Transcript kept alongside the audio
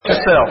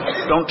yourself.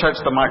 Don't touch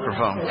the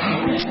microphone.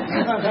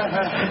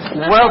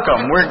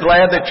 Welcome. We're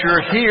glad that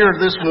you're here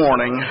this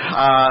morning.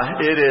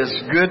 It is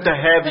good to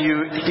have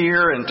you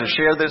here and to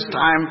share this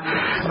time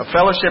of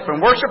fellowship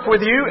and worship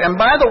with you. And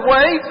by the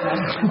way,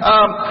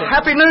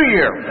 Happy New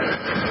Year.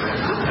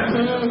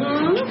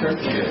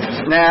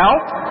 Now,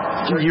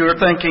 you're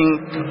thinking,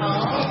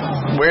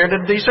 where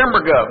did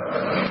December go?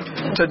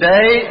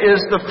 Today is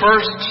the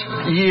first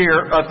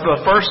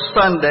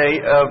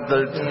Sunday of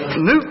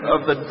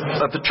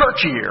the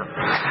church year,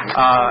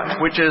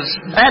 which is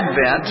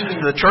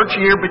Advent. The church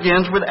year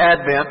begins with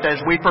Advent as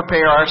we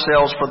prepare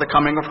ourselves for the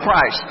coming of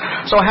Christ.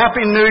 So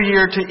Happy New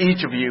Year to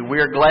each of you.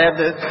 We are glad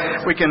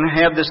that we can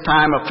have this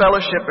time of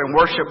fellowship and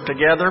worship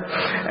together,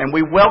 and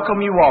we welcome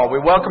you all. We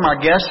welcome our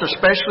guests,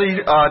 especially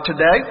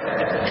today.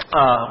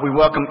 We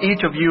welcome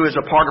each of you as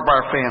a part of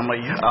our family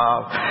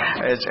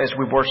as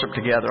we worship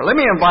together. Let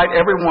me invite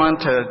everyone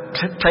to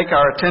take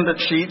our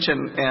attendance sheets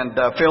and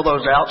fill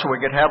those out so we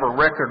could have a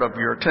record of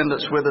your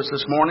attendance with us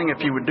this morning. If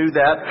you would do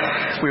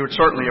that, we would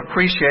certainly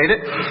appreciate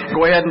it.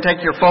 Go ahead and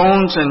take your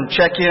phones and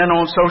check in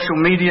on social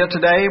media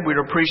today. We'd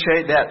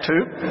appreciate that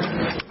too.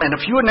 And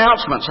a few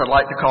announcements I'd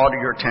like to call to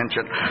your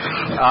attention.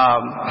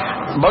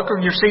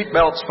 Buckle your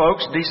seatbelts,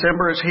 folks.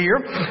 December is here.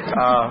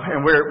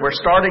 And we're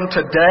starting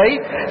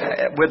today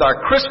with our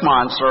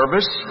Christmas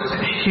service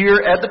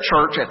here at the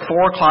church at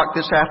 4 o'clock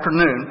this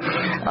afternoon.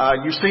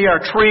 You see our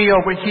tree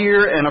over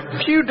here and a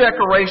few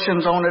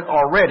decorations on it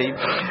already.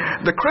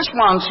 The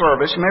Christmas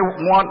service, you may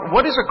want,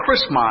 what is a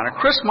Christmas? A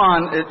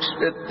Christmas,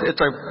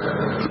 it's a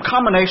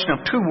combination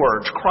of two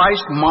words,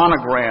 Christ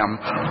monogram.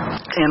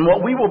 And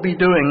what we will be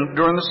doing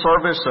during the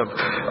service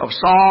of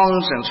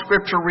songs and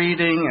scripture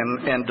reading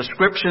and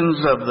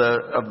descriptions of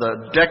the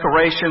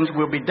decorations,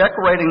 we'll be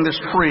decorating this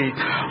tree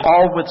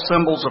all with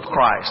symbols of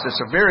Christ.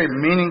 It's a very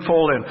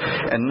meaningful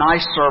and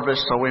nice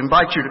service, so we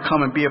invite you to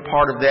come and be a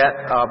part of that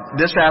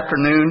this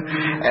afternoon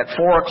at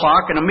 4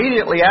 o'clock, and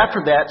immediately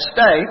after that,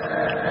 stay,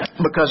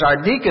 because our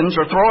deacons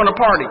are throwing a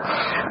party.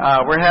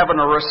 We're having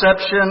a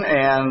reception,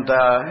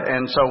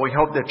 and so we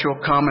hope that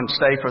you'll come and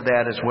stay for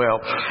that as well.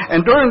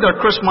 And during the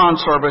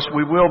Christmas service,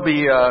 we will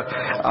be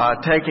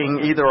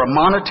taking either a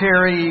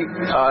monetary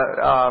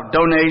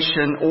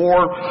donation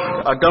or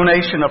a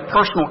donation of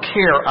personal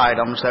care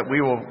items that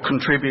we will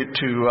contribute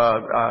to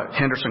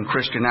Henderson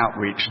Christian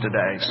Outreach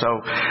today. So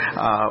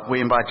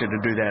we invite you to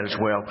do that as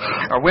well.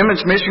 Our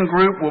Women's Mission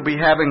Group will be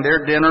having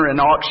their dinner and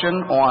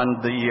auction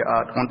on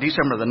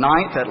December the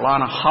 9th at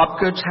Lana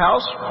Hopgood's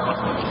house.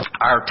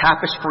 Our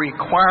Tapestry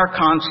Choir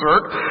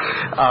concert,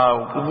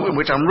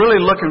 which I'm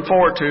really looking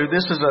forward to.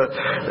 This is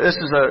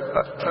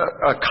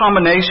a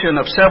combination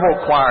of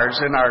several choirs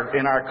in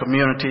our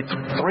community.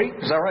 3?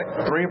 Is that right?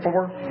 3 or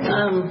 4?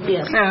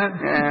 Yes.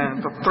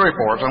 Yeah, 3 or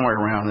 4, somewhere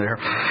around there.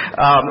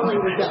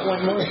 We've got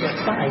one more.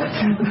 That's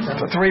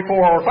 5. 3, 4,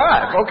 or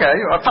 5. Okay,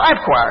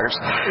 5 choirs.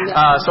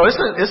 So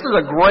this is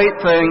a great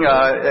thing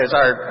as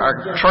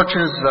our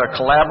churches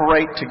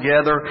collaborate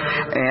together,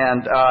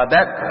 and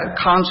that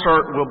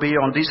concert will be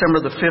on December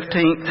the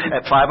 15th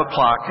at 5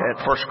 o'clock at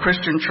First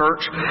Christian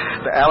Church.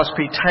 The Alice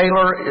P.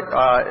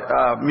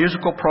 Taylor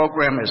musical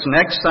program is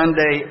next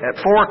Sunday at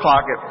 4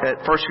 o'clock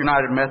at First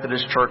United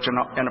Methodist Church,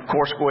 and of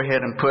course go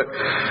ahead and put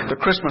the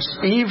Christmas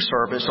Eve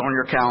service on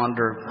your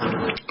calendar.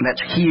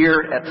 That's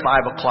here at 5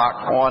 o'clock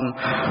on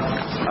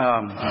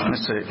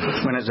let's see,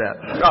 when is that?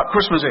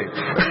 Christmas Eve.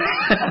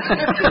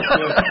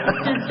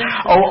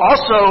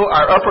 Also,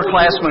 our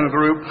upperclassmen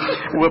group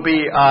will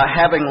be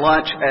having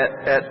lunch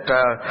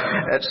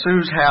at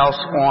Sue's house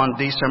on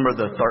December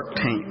the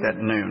 13th at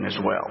noon as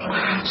well.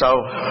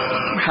 So,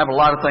 have a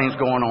lot of things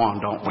going on,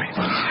 don't we?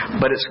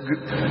 But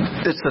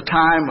it's the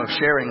time of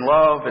sharing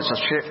love. It's a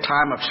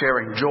time of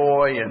sharing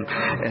joy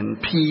and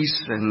peace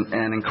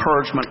and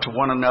encouragement to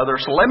one another.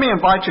 So let me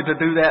invite you to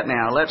do that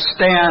now. Let's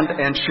stand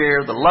and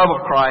share the love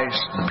of Christ,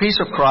 the peace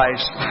of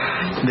Christ,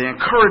 the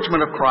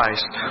encouragement of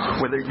Christ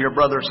with your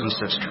brothers and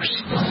sisters.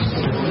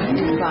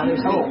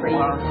 Father's Day for you.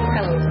 Hello.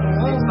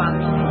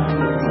 Father's Day.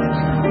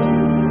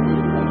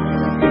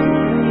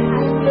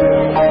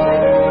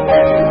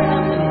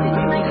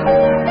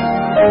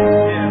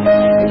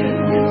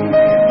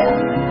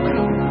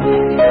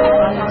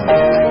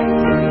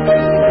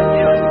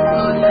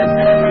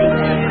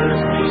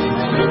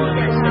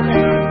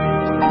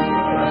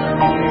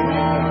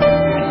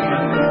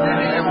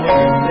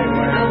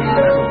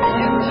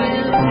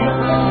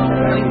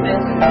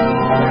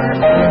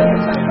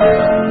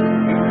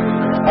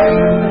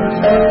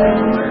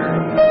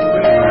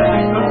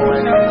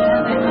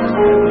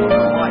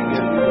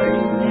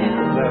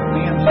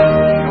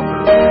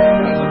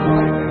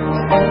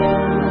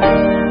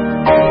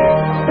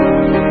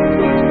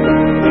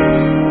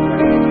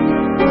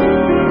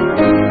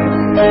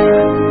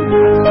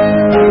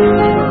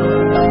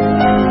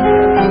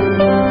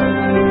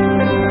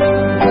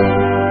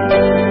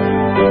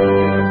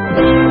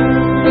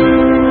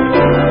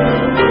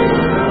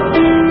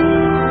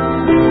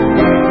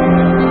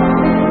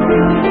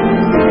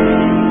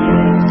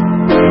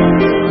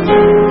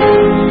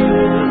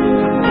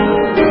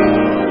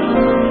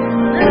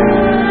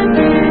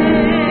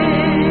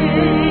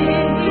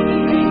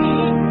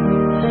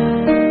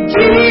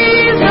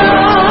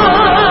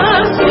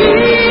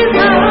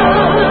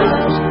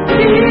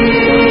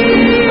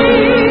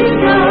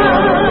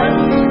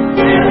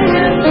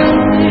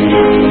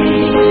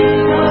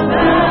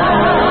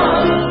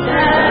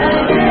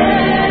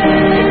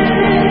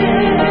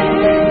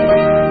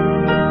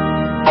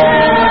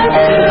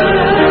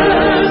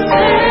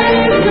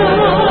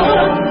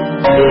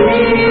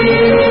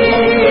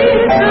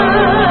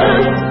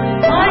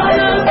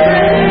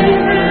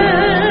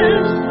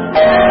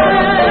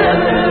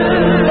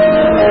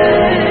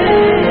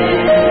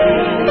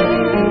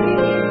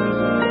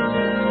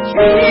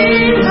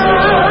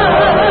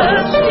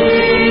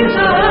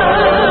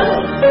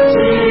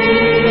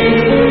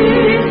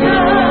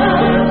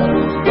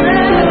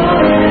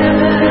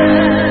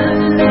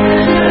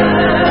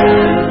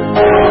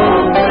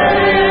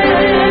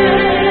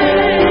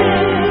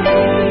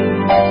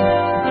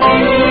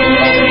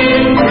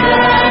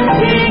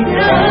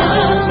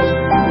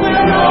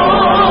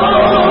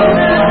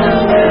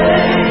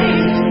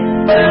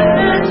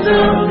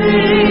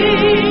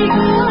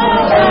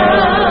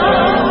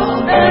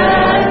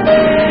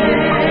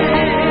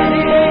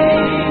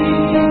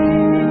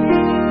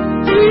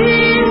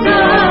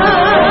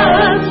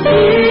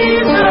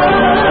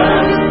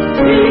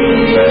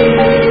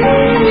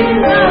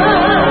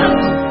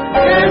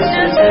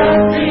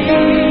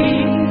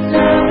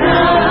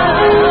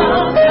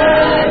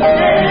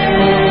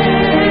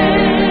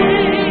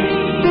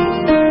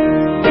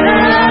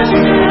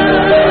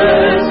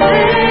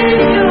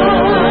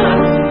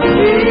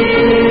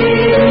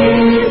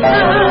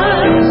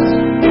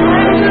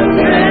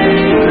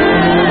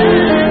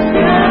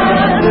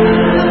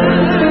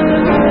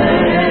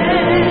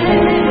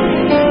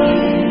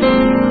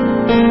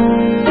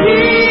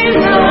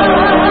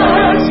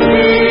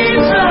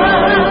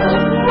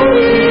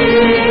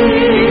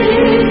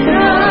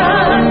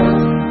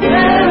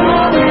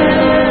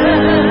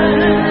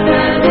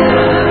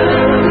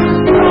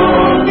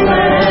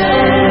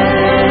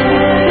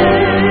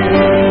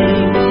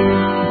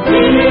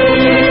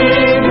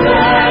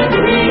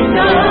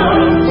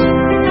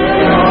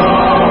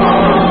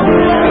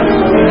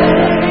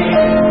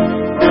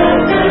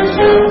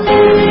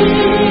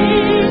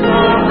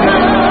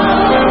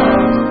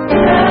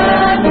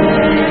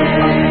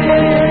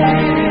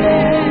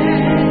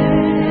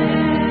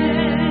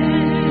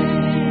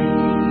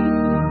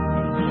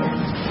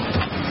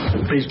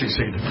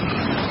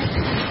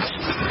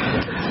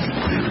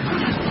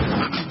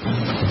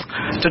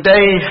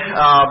 Today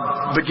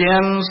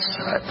begins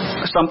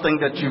something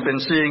that you've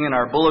been seeing in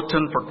our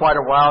bulletin for quite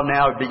a while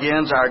now. It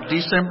begins our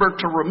December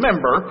to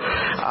Remember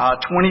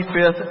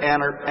 25th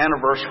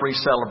anniversary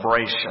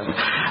celebration.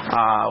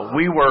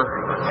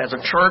 As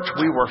a church,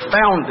 we were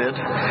founded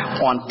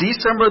on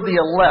December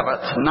the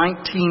 11th,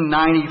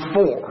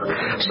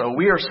 1994. So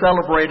we are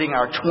celebrating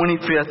our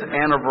 25th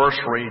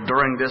anniversary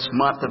during this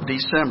month of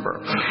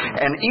December.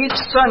 And each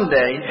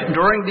Sunday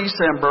during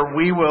December,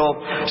 we will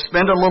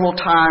spend a little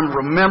time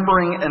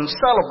remembering and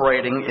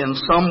celebrating in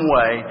some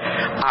way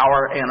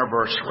our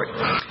anniversary.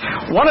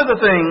 One of the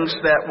things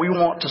that we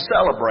want to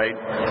celebrate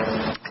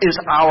is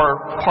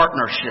our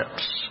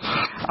partnerships.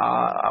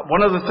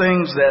 One of the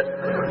things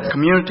that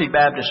Community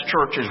Baptist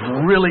Church is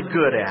really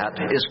good at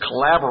is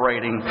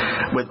collaborating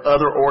with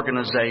other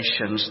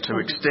organizations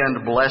to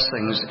extend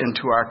blessings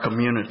into our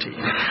community.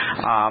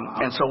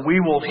 And so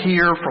we will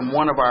hear from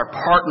one of our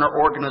partner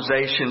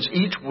organizations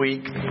each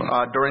week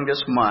during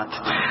this month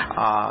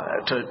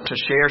to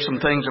share some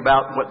things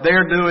about what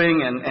they're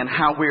doing and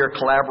how we are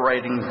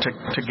collaborating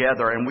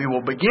together. And we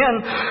will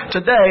begin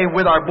today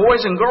with our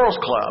Boys and Girls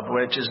Club,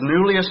 which is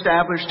newly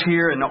established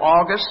here in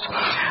August.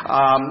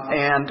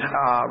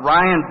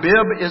 Ryan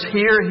Bibb is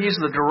here. He's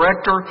the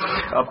Director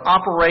of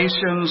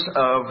Operations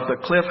of the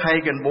Cliff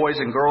Hagen Boys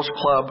and Girls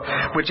Club,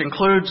 which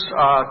includes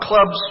our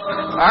club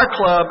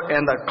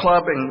and the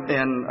club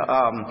in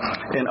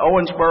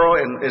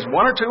Owensboro. And is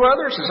one or two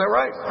others? Is that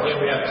right? Yeah,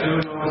 we have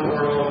two in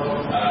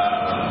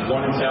Owensboro,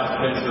 one in South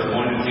Pittsburgh,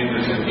 one in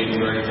Henderson,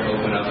 getting ready to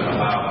open up in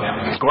Ohio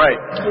County. Great.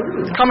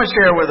 Come and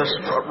share with us,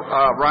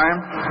 Ryan.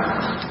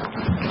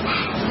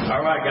 All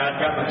right, guys,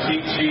 got the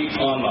cheat sheet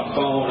on my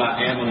phone.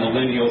 I am a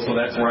millennial, so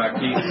that's where I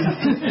keep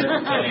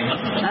everything.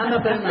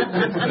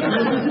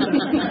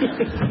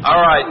 All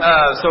right,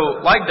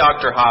 so like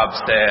Dr. Hobbs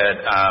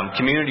said,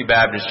 Community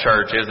Baptist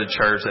Church is a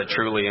church that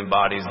truly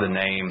embodies the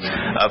name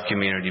of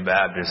Community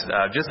Baptist.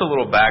 Just a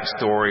little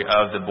backstory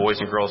of the Boys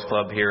and Girls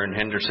Club here in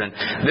Henderson.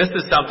 This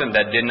is something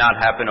that did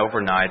not happen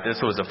overnight. This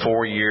was a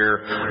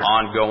 4-year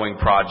ongoing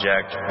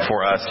project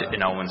for us in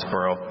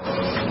Owensboro.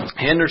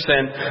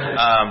 Henderson,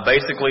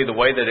 basically the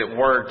way that it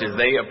worked is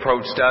they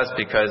approached us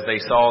because they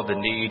saw the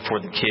need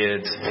for the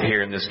kids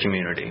here in this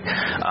community.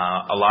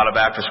 A lot of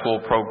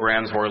after-school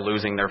programs were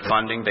losing their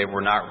funding. They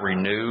were not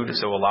renewed,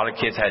 so a lot of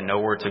kids had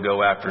nowhere to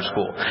go after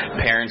school.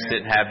 Parents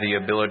didn't have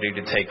the ability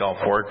to take off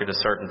work at a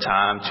certain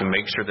time to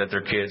make sure that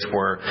their kids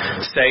were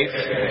safe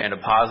in a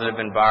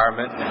positive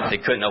environment. They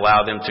couldn't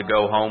allow them to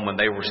go home when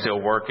they were still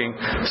working.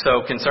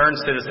 So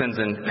concerned citizens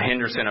in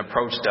Henderson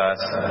approached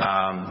us,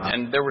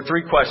 and there were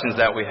 3 questions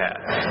that we had.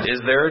 Is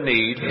there a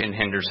need in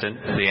Henderson?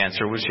 The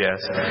answer was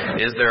yes.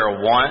 Is there a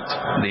want?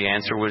 The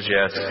answer was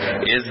yes.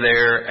 Is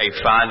there a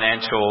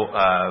financial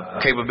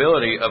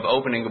capability of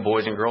opening a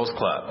Boys and Girls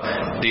Club?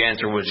 The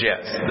answer was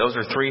yes. Those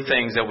are 3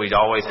 things that we'd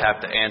always have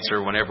to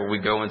answer whenever we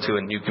go into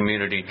a new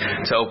community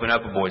to open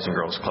up a Boys and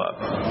Girls Club.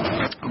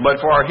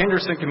 But for our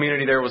Henderson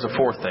community, there was a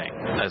 4th thing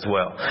as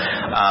well.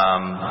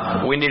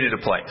 We needed a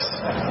place.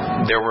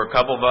 There were a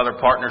couple of other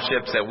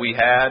partnerships that we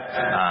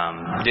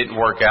had, didn't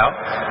work out.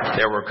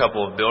 There were a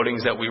couple of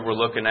buildings that we were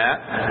looking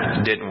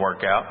at, didn't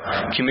work out.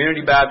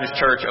 Community Baptist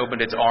Church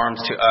opened its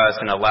arms to us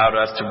and allowed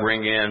us to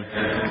bring in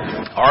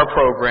our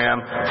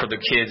program for the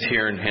kids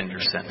here in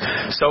Henderson.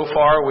 So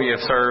far, we have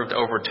served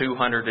over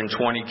 220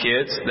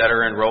 kids that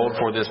are enrolled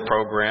for this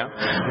program.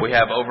 We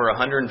have over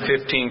 115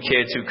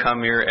 kids who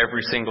come here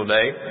every single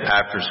day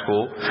after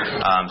school.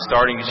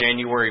 Starting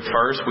January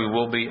 1st, we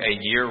will be a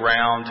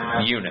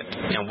year-round unit.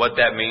 And what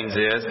that means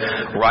is,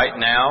 right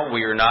now,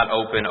 we are not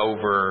open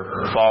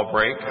over fall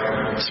break,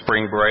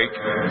 spring break,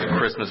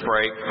 Christmas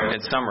break,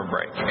 and summer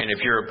break. And if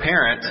you're a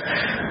parent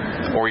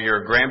or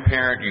you're a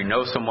grandparent, you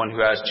know someone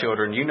who has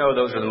children, you know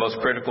those are the most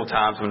critical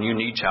times when you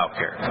need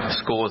childcare.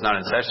 School is not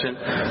in session.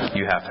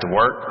 You have to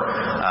work.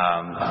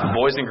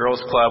 Boys and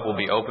Girls Club will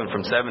be open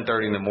from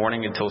 7:30 in the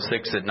morning until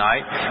 6 at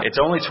night. It's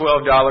only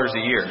 $12 a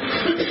year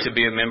to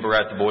be a member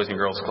at the Boys and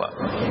Girls Club.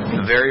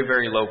 Very,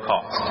 very low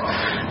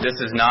cost. This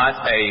is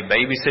not a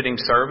babysitting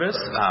service.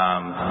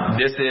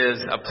 This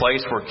is a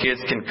place where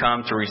kids can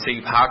come to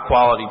receive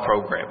high-quality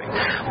programming.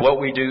 What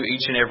we do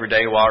each and every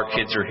day while our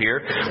kids are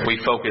here, we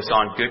focus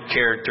on good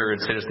character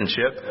and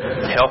citizenship,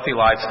 healthy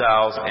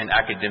lifestyles, and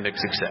academic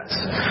success.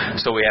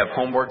 So we have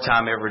homework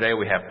time every day.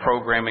 We have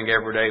programming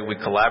every day. We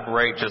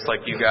collaborate, just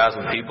like you guys,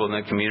 with people in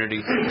the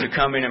community to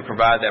come in and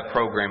provide that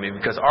programming,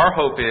 because our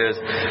hope is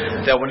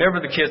that whenever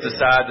the kids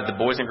decide that the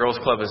Boys and Girls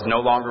Club is no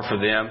longer for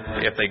them,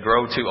 if they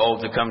grow too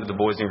old to come to the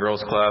Boys and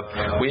Girls Club,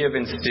 we have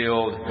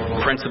instilled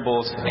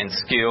principles and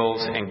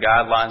skills and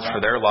guidelines for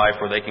their life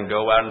where they can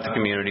go out into the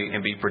community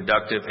and be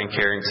productive and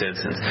caring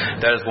citizens.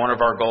 That is one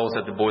of our goals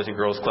at the Boys and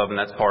Girls Club, and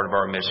that's part of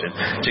our mission,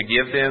 to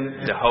give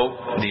them the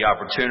hope, the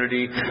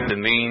opportunity, the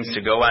means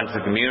to go out into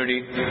the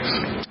community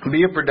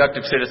be a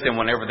productive citizen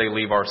whenever they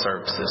leave our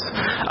services.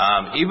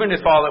 Even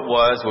if all it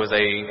was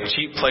a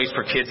cheap place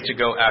for kids to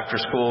go after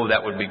school,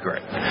 that would be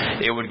great.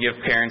 It would give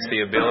parents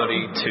the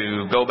ability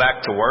to go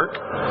back to work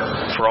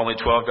for only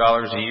 $12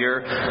 a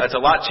year. That's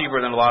a lot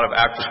cheaper than a lot of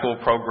after-school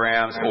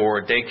programs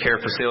or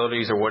daycare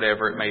facilities or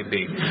whatever it may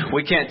be.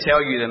 We can't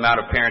tell you the amount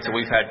of parents that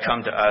we've had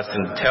come to us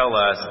and tell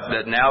us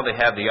that now they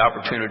have the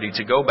opportunity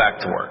to go back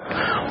to work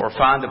or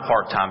find a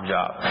part-time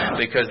job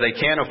because they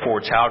can't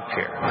afford child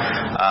care.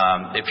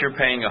 If you're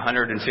paying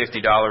 $150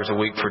 a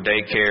week for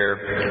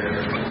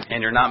daycare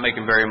and you're not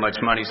making very much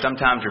money,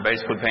 sometimes you're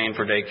basically paying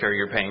for daycare,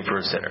 you're paying for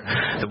a sitter.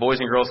 The Boys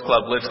and Girls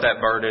Club lifts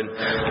that burden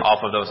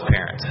off of those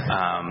parents.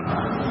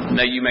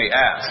 Now you may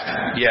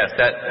ask, yes,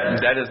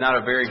 that is not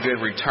a very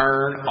good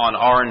return on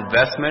our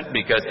investment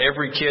because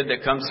every kid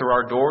that comes through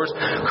our doors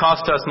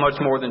costs us much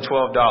more than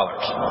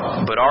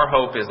 $12. But our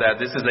hope is that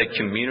this is a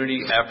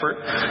community effort.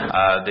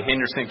 The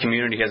Henderson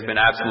community has been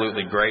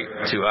absolutely great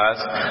to us,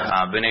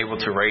 been able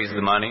to raise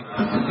the money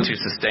to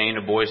sustain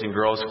a Boys and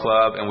Girls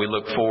Club, and we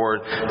look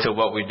forward to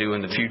what we do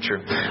in the future.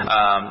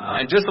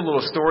 And just a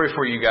little story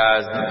for you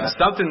guys,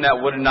 something that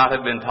would not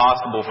have been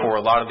possible for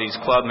a lot of these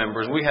club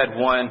members. We had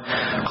one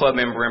club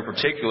member in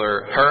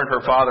particular, her and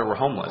her father were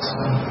homeless.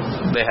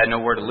 They had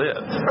nowhere to live.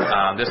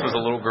 This was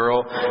a little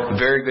girl,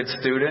 very good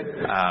student,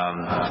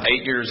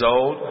 8 years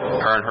old,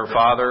 her and her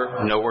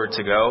father, nowhere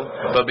to go.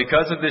 But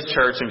because of this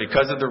church and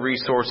because of the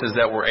resources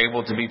that were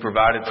able to be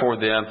provided for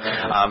them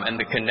and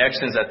the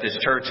connections that this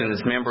church and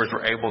its members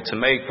were able to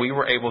make, we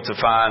were able to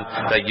find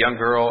that young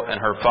girl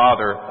and her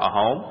father a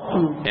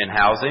home and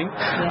housing.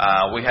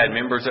 We had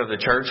members of the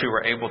church who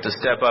were able to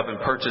step up and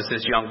purchase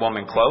this young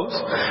woman clothes.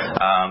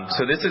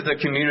 So this is a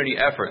community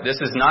effort. This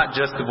is not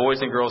just the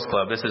Boys and Girls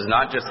Club. This is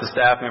not just the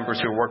staff members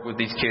who work with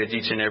these kids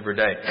each and every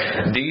day.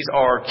 These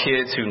are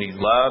kids who need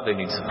love, they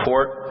need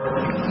support,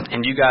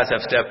 and you guys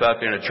have stepped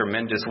up in a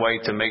tremendous way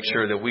to make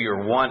sure that we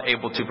are, one,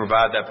 able to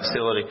provide that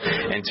facility,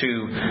 and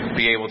two,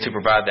 be able to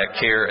provide that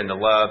care and the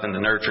love and the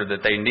nurture that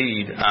they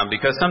need,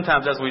 because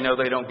sometimes, as we know,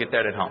 they don't get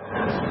that at home.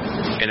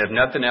 And if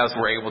nothing else,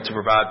 we're able to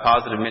provide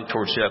positive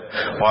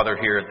mentorship while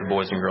they're here at the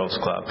Boys and Girls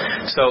Club.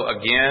 So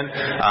again,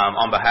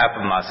 on behalf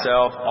of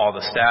myself, all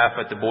the staff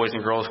at the Boys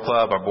and Girls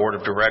Club, our board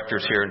of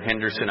directors here in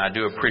Henderson, I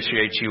do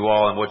appreciate you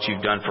all and what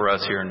you've done for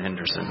us here in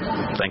Henderson.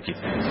 Thank you.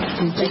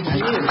 Thank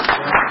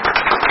you.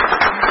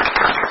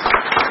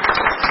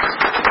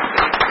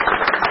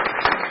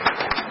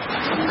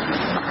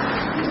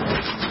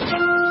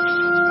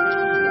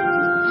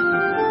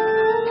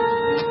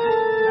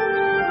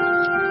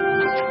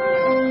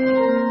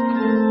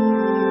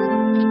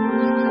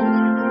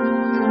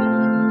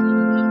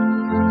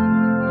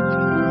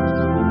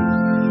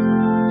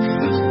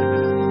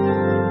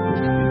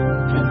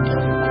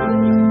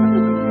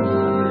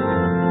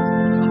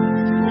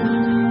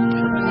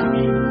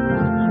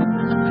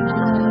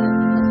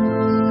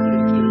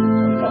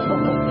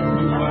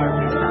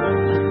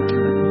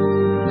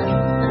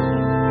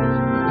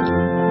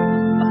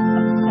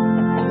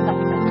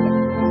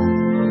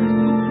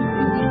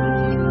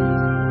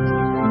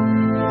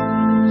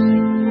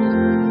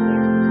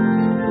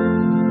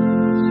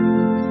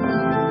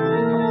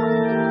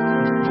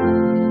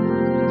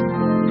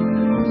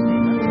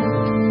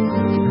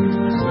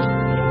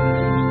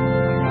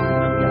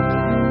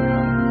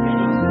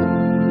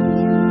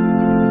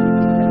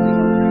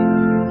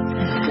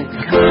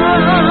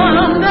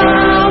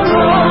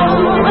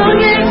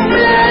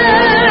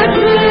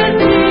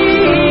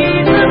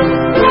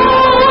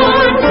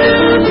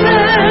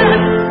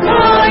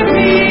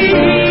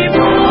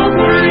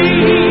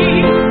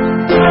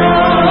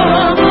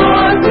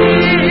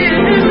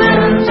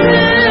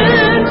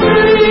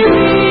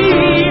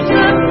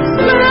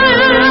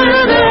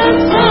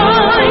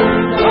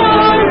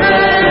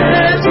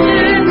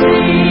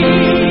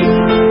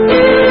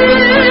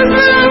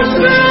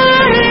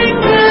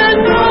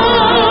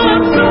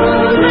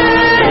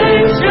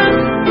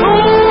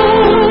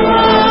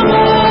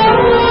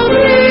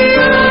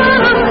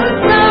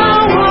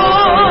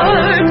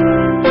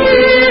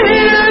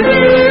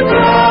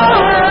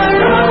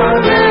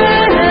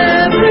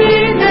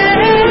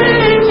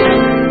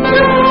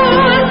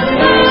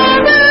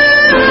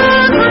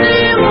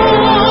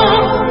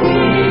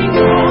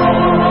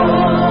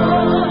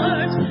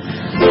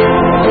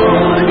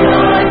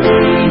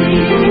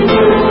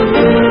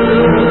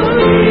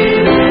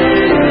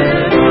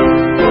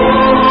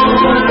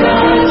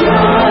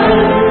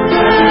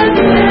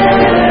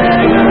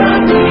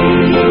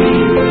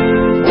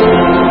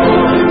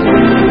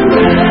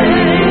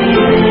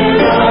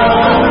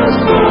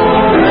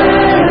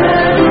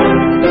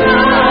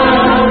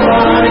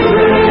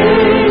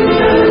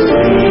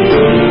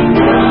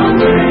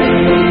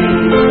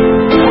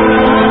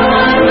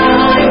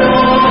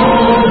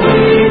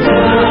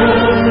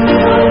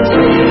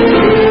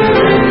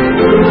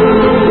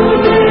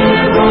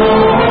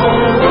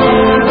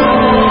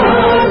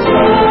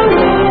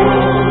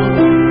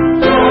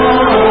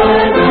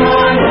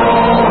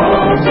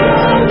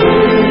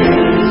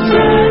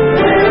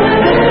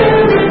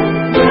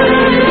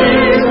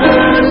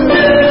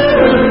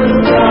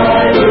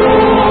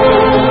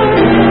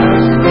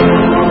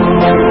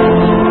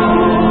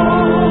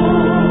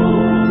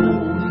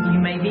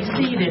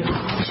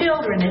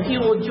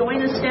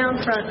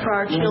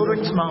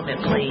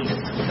 moment, please.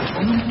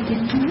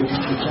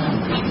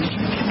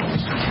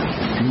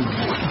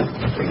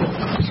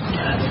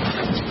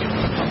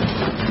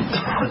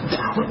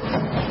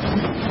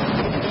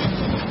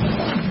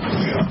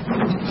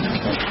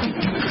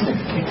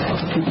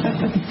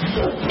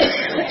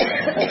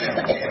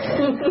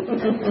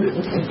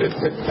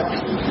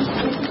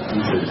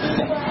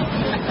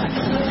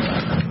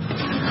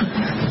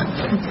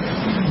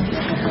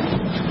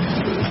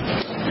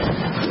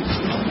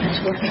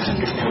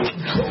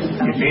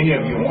 If any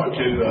of you want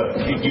to,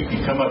 you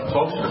can come up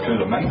closer to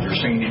the manger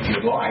scene if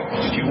you'd like,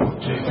 if you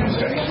want to,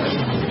 okay?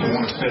 If you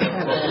want to sit up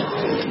closer.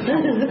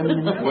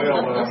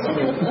 Well,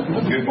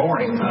 good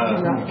morning.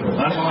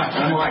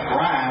 Unlike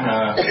Ryan,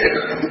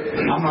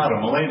 I'm not a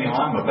millennial,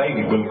 I'm a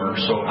baby boomer,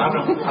 so I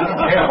don't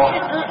have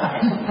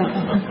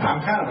I'm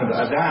kind of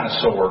a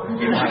dinosaur,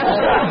 you might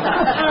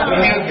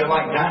say. You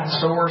like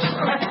dinosaurs?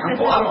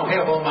 Well, I don't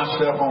have all my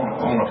stuff on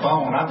a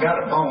phone. I've got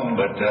a phone,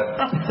 but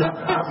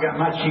I've got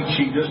my cheat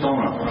sheet just on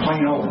a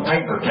plain old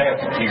paper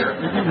tablet here.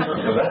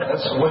 So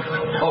that's the way we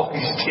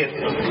always did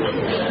it.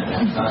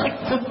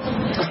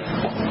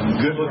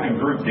 Good-looking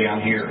group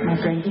down here.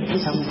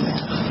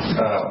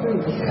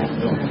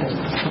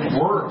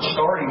 We're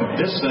starting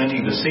this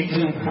Sunday the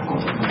season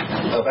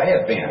of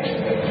Advent.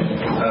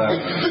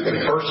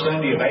 The first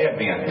Sunday of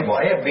Advent. Well,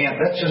 Advent,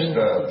 that's just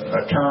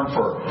a term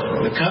for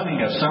the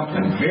coming of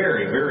something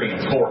very, very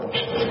important.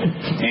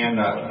 And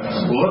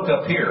look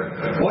up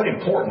here. What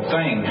important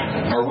thing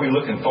are we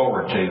looking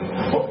forward to?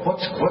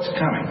 What's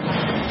coming?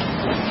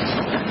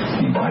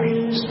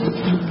 Anybody?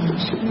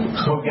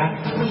 So we got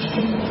it.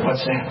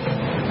 What's that?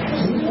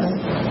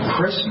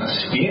 Christmas,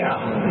 yeah.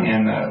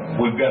 And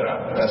we've got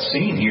a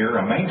scene here,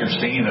 a manger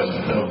scene of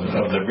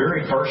the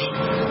very first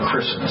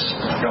Christmas,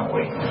 don't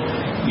we?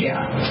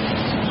 Yeah.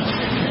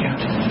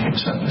 Have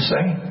something to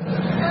say?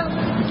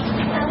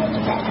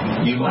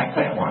 You like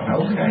that one?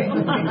 Okay.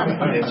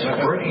 It's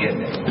pretty,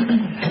 isn't it?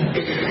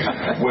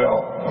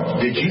 Well,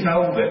 did you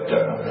know that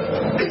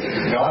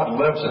God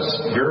loves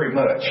us very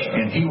much,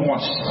 and He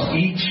wants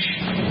each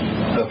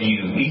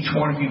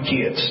one of you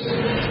kids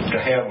to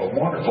have a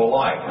wonderful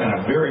life and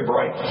a very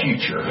bright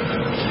future.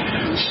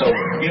 So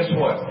guess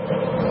what?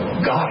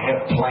 God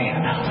had a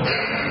plan.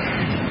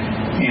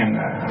 And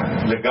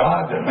the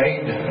God that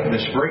made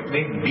this great,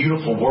 big,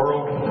 beautiful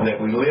world that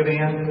we live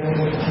in,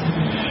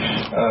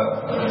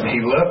 He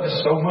loved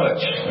us so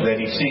much that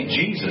He sent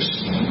Jesus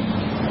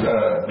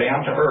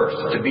down to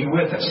earth to be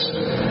with us.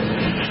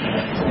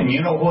 And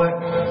you know what?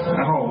 I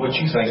don't know what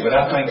you think, but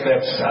I think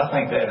that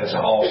is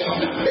awesome.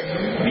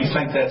 Do you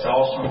think that's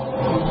awesome?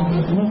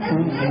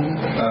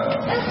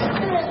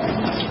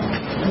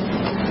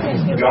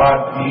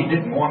 God, He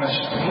didn't want us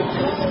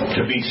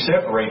to be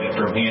separated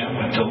from Him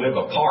and to live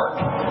apart.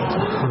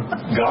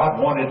 God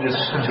wanted us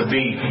to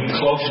be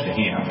close to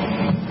Him.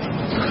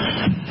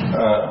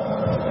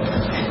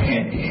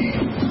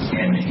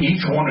 And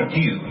each one of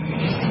you,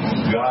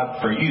 God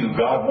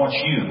wants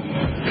you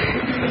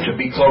to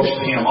be close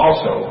to Him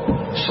also.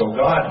 So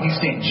God, He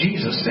sent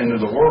Jesus into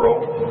the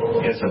world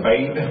as a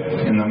babe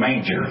in the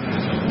manger,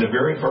 the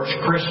very first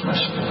Christmas.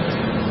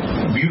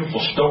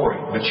 Beautiful story,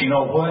 but you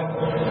know what?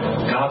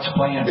 God's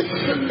plan,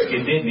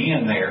 it didn't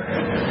end there.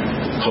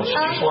 Because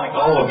just like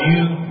all of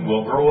you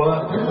will grow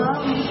up,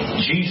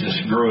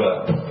 Jesus grew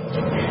up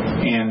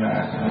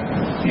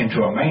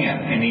into a man,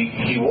 and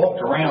he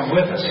walked around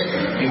with us.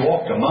 He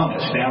walked among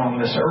us down on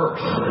this earth,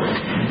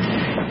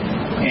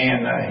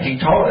 and He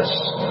taught us,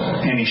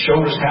 and He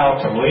showed us how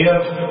to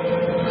live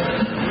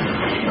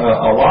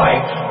a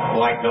life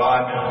like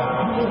God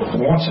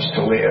wants us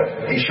to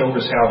live. He showed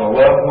us how to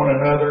love one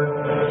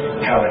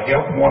another, how to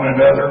help one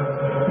another,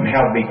 and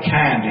how to be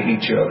kind to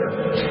each other.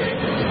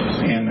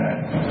 And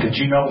did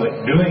you know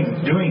that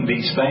doing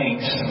these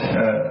things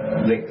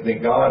that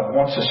God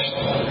wants us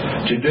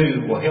to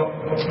do will help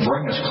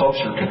bring us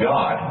closer to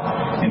God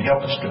and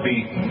help us to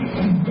be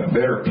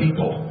better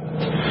people?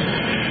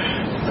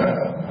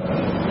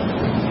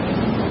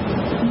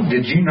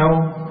 Did you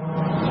know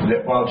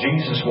that while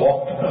Jesus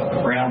walked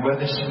around with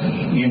us,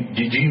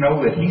 did you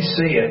know that He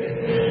said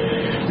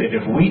that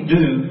if we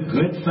do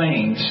good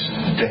things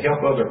to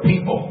help other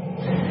people,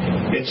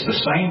 it's the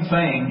same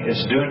thing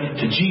as doing it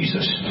to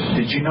Jesus?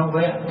 Did you know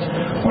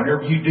that?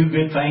 Whenever you do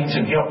good things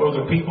and help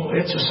other people,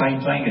 it's the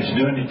same thing as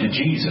doing it to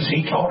Jesus.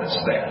 He taught us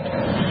that.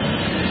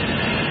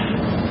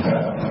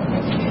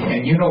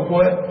 And you know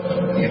what?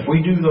 If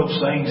we do those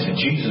things that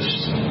Jesus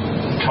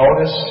taught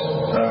us,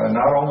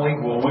 not only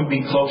will we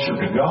be closer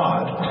to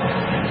God,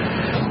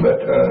 but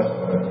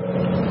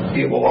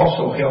it will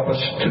also help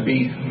us to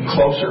be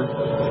closer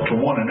to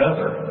one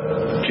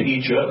another, to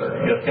each other.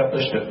 It'll help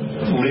us to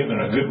live in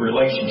a good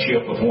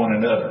relationship with one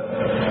another.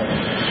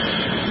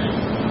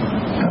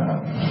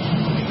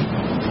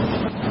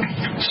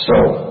 So,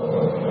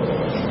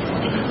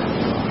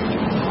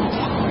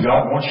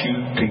 God wants you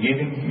to give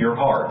Him your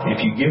heart.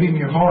 If you give Him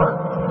your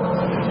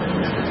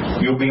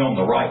heart, you'll be on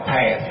the right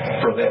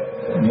path for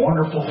that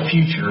wonderful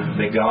future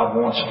that God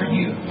wants for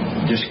you.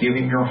 Just give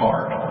Him your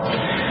heart.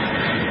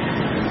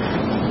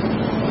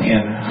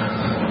 And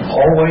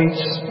Always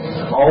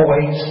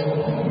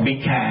be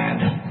kind.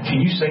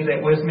 Can you say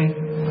that with me?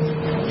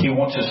 He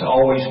wants us to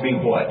always be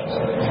what?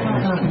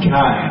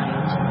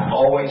 Kind.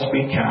 Always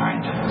be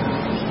kind.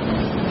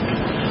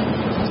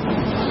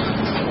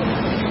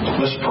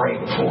 Let's pray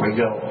before we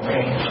go,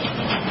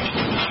 okay?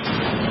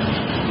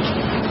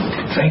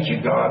 Thank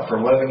you, God, for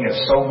loving us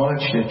so much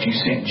that you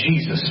sent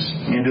Jesus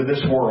into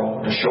this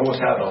world to show us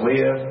how to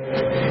live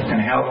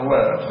and how to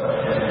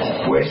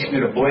love. We ask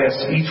you to bless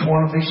each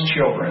one of these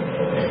children.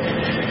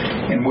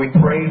 And we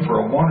pray for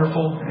a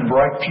wonderful and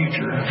bright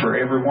future for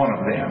every one of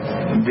them.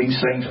 And these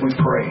things we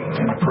pray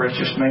in the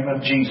precious name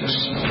of Jesus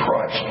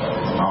Christ.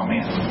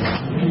 Amen.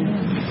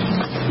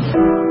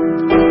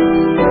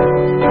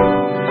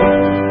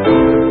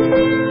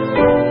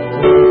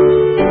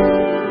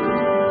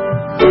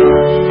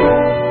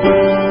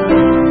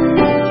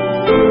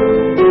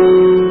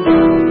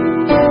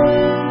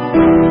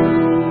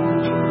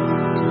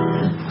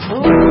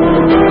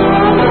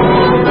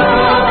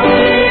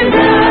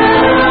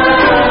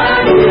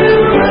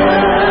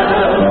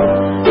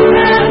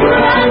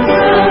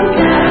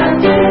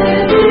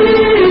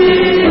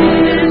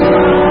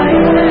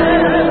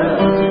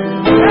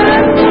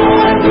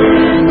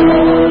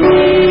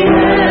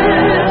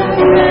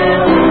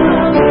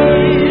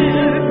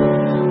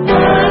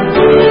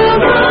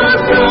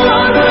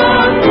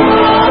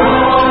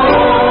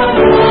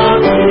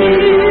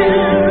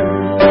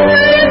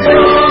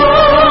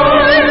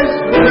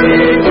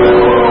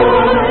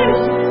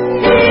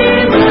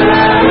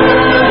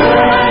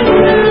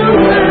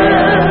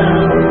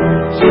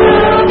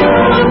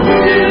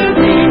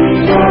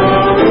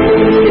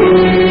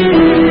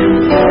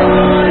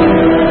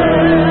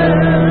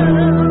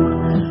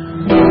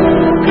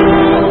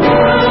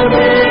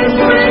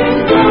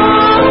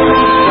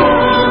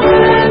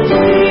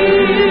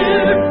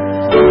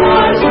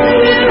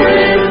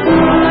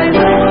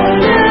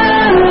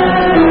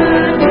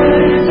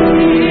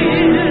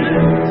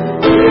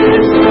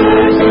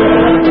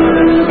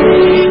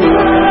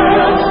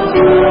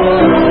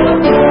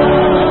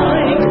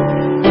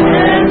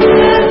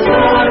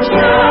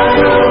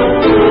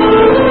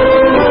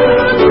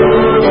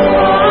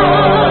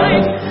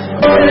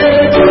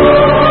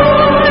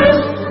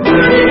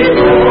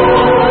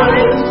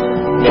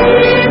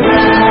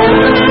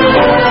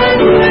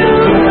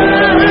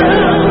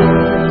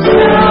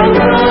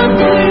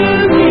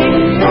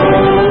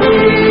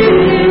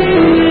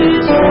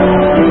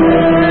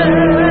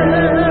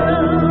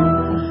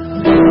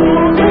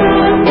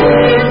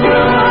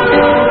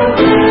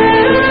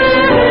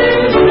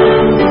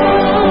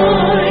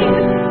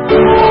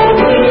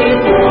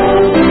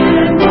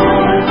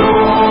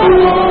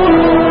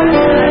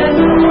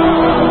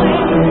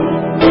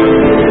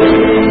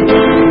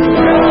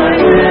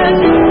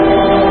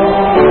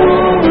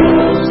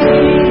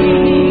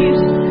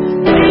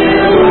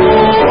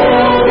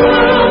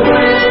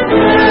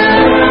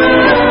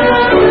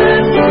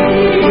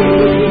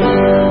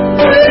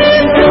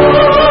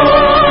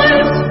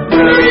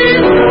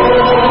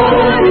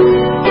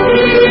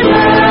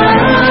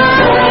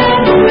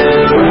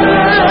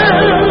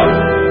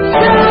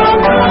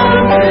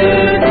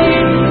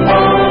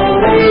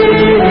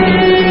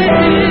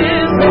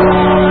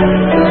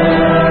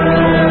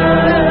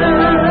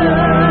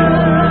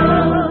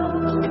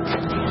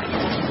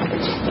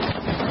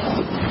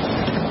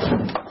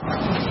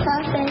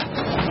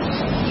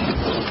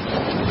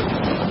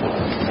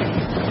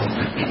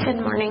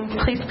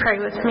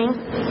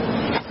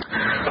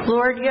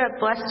 Lord, you have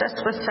blessed us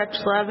with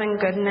such love and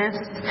goodness.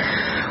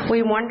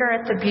 We wonder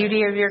at the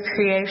beauty of your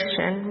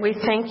creation. We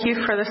thank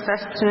you for the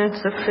sustenance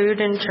of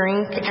food and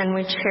drink, and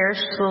we cherish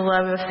the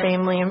love of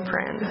family and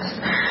friends.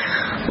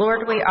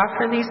 Lord, we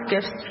offer these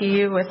gifts to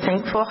you with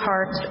thankful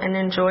hearts and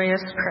in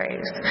joyous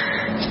praise.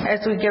 As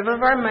we give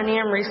of our money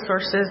and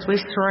resources, we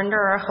surrender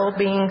our whole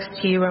beings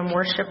to you in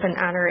worship and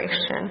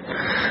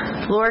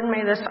adoration. Lord,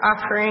 may this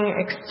offering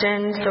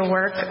extend the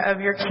work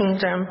of your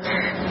kingdom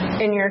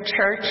in your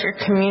church, your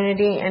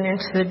community, and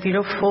into the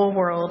beautiful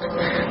world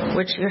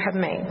which you have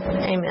made.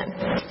 Amen.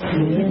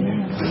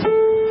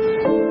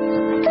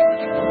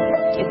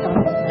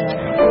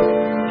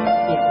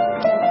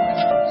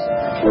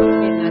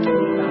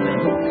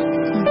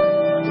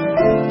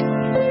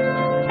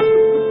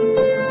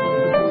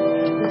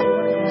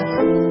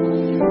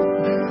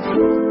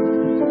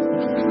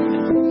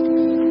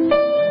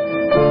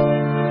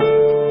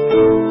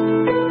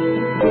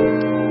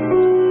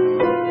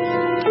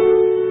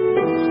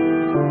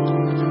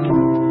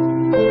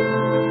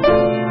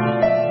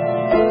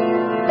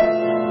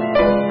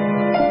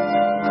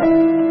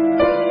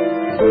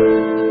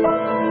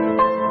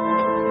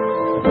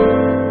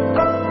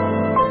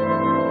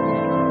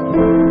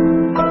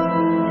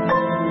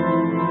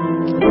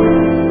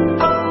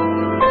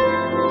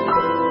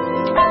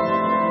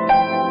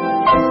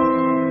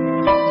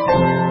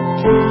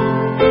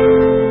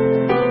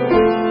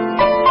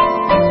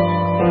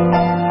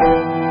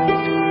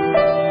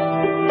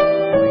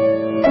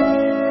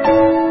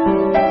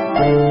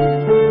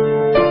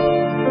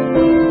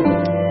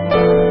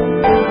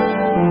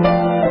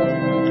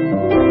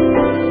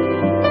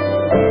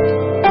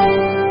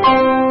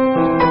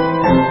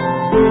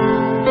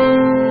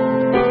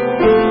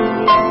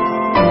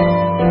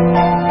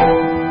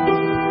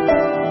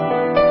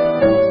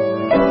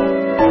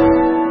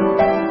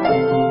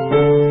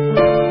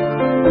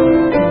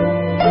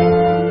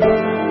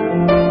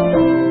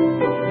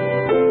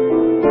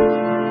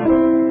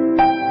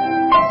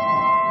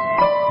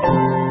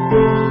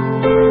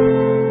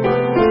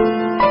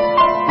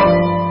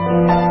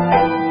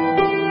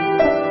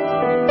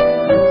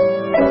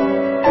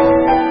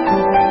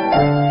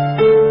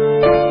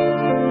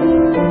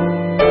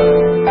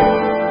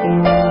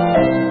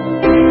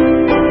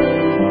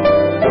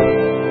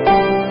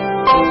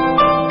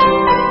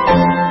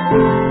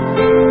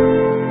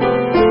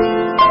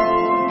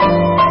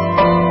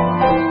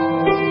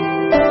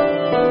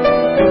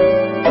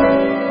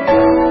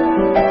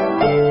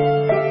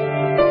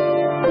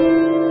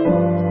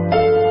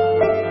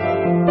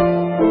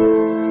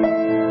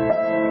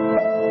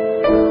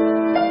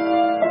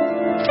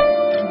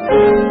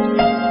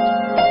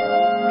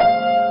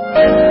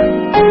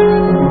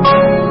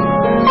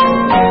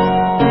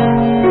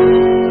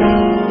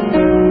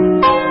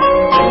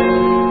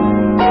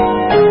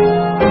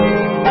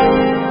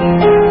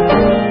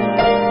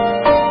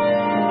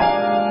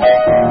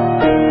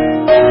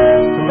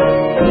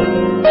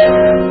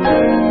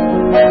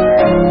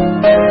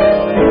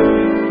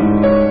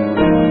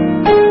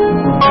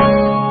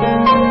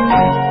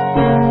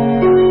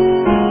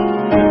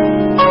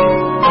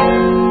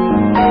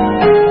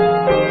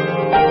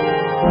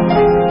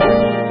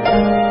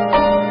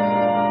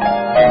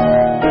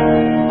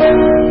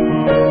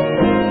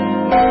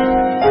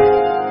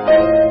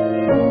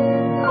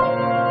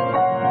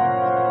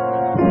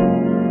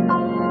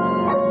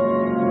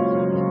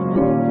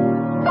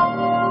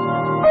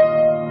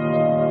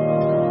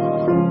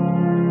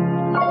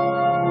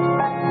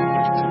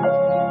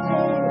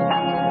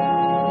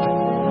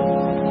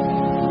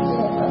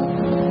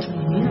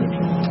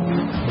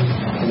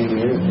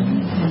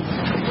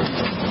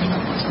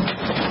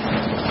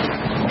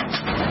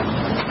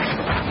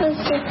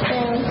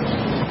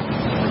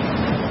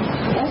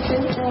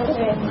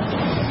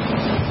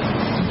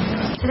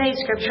 Today's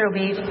scripture will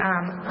be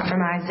from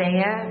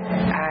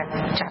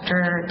Isaiah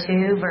chapter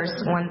 2, verse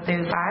 1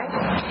 through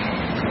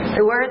 5.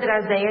 The word that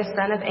Isaiah,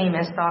 son of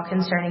Amos, saw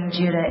concerning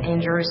Judah and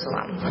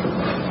Jerusalem.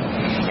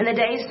 In the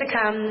days to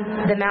come,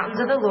 the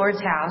mountains of the Lord's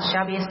house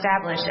shall be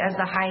established as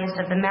the highest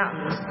of the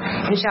mountains,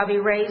 and shall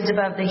be raised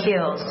above the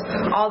hills.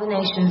 All the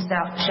nations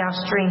shall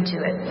stream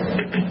to it.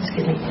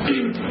 Excuse me.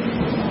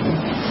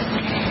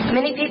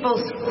 Many people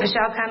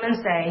shall come and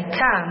say,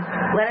 "Come,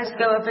 let us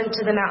go up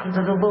into the mountains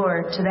of the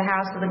Lord, to the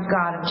house of the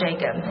God of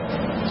Jacob,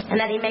 and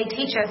that He may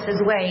teach us His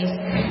ways,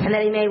 and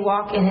that we may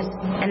walk in His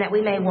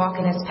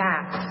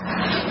paths.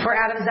 For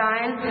out of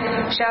Zion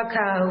shall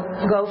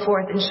go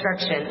forth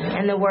instruction,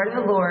 and the word of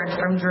the Lord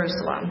from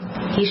Jerusalem.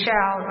 He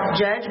shall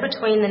judge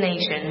between the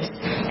nations,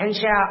 and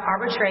shall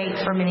arbitrate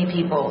for many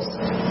peoples.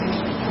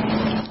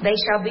 They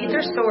shall beat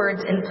their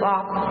swords in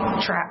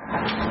plowshares,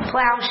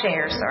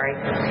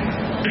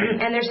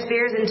 and their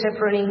spears into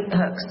pruning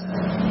hooks.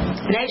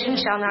 Nation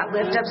shall not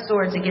lift up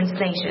swords against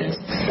nations,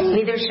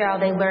 neither shall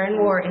they learn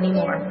war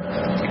anymore.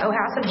 O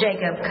house of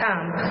Jacob,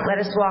 come, let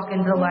us walk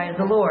into the light of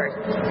the Lord."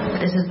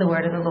 This is the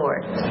word of the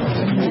Lord.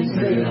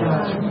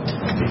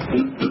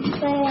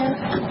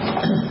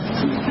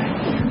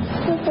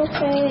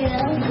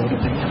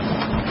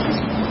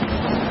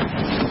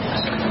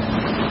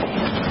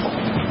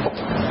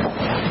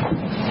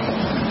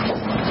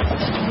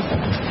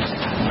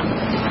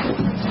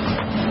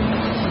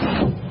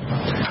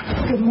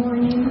 Good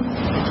morning.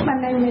 My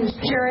name is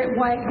Jarrett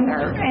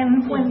Wagner,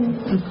 and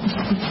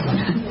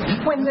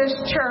when this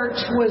church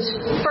was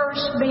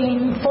first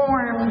being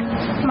formed,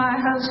 my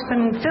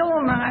husband Phil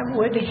and I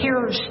would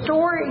hear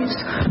stories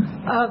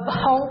of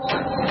hope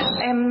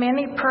and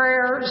many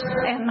prayers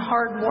and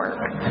hard work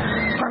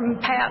from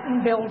Pat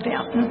and Bill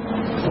Denton.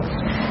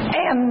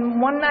 And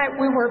one night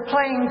we were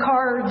playing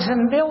cards,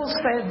 and Bill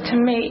said to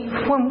me,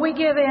 "When we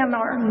get in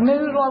our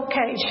new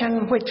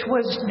location, which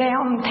was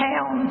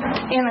downtown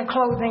in a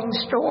clothing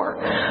store,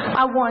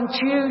 I want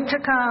you to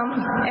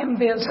come and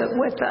visit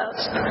with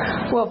us."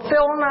 Well,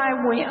 Phil and I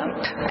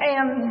went,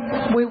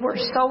 and we were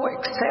so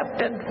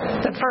accepted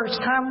the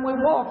first time we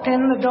walked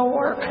in the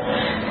door.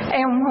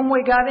 And when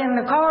we got in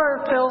the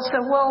car, Phil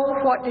said, "Well,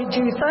 what did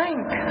you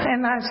think?"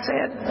 And I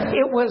said,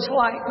 "It was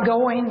like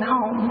going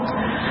home."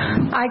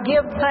 I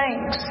give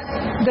thanks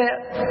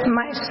that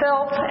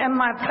myself and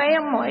my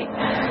family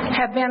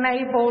have been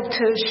able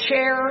to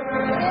share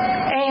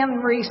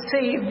and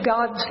receive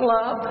God's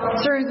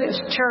love through this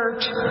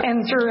church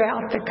and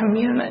throughout the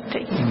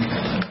community.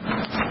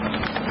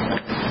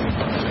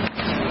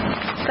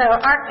 So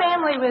our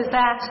family was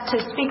asked to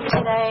speak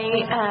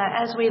today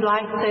as we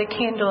light the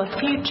candle of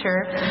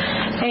future.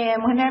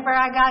 And whenever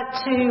I got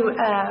to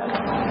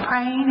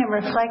praying and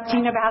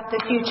reflecting about the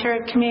future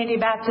of Community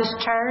Baptist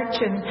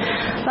Church, and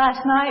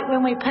last night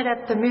when we put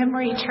up the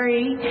memory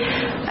tree,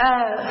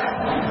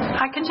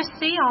 I can just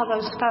see all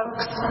those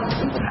folks.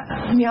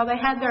 They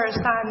had their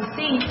assigned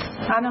seats.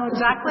 I know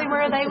exactly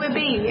where they would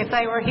be if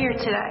they were here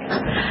today.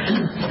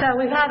 So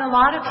we've had a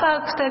lot of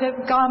folks that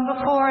have gone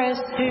before us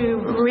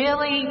who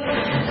really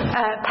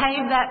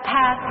paved that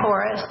path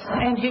for us,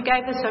 and who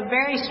gave us a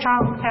very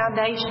strong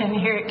foundation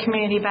here at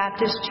Community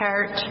Baptist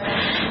Church.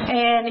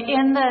 And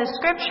in the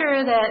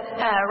scripture that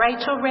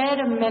Rachel read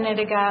a minute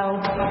ago,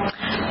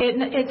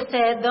 it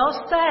said, they'll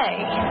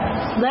say,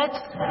 let's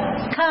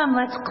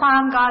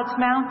climb God's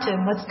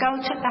mountain. Let's go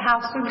to the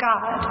house of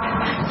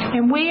God.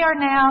 And we are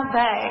now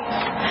they.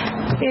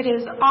 It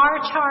is our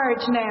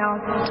charge now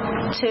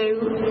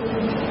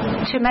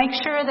to make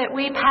sure that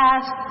we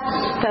pass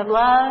the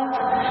love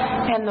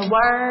and the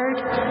word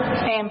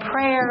and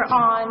prayer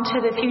on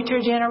to the future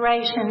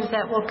generations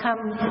that will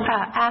come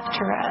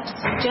after us,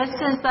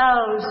 just as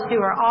those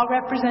who are all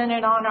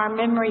represented on our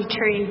memory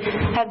tree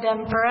have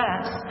done for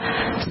us.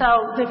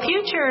 So the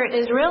future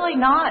is really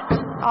not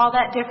all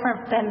that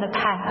different than the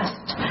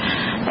past.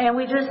 And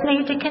we just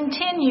need to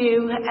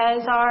continue,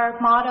 as our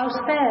motto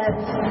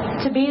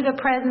says, to be the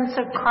presence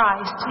of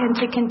Christ and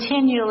to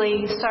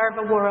continually serve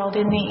a world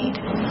in need.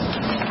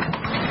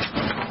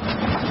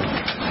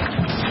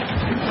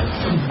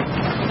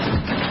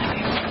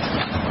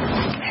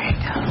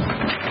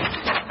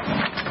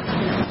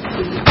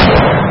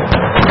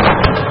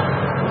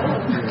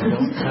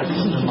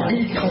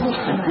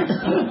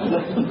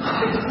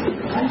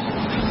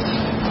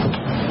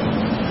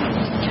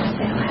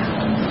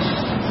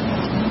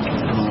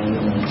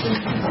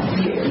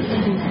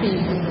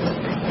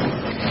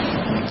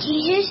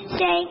 Jesus,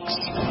 thanks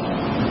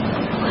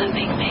for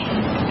loving me.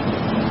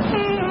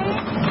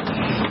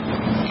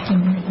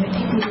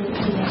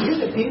 You're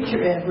the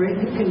future, Everett.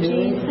 You can do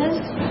it.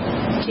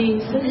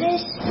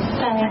 Jesus,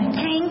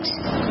 thanks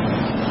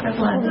for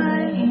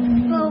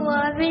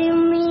loving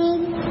me.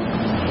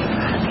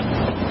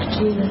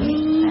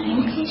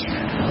 Jesus,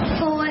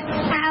 for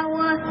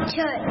our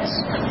church.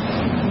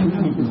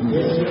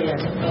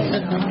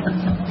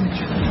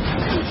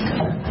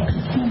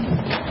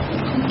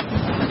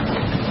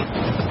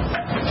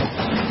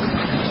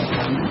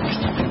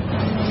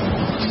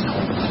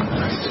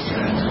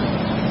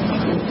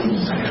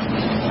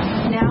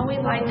 Now we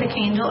light the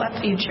candle of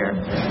future.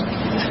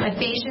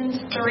 Ephesians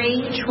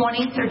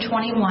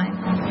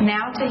 3:20-21.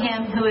 Now to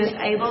him who is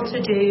able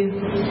to do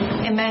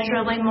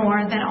immeasurably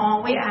more than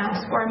all we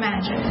ask or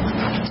imagine,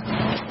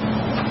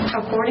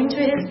 according to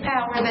his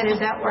power that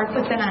is at work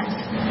within us.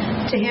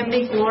 To him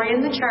be glory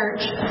in the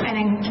church and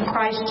in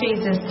Christ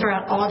Jesus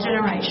throughout all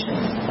generations,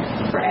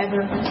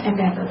 forever and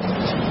ever.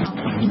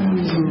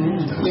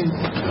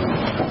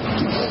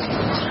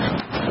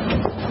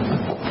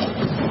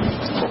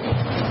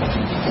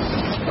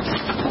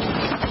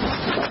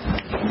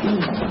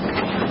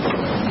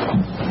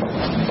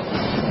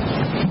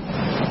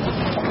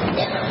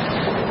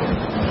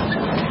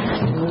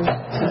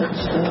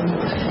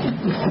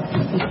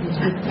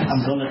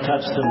 I'm going to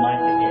touch the mic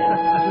again.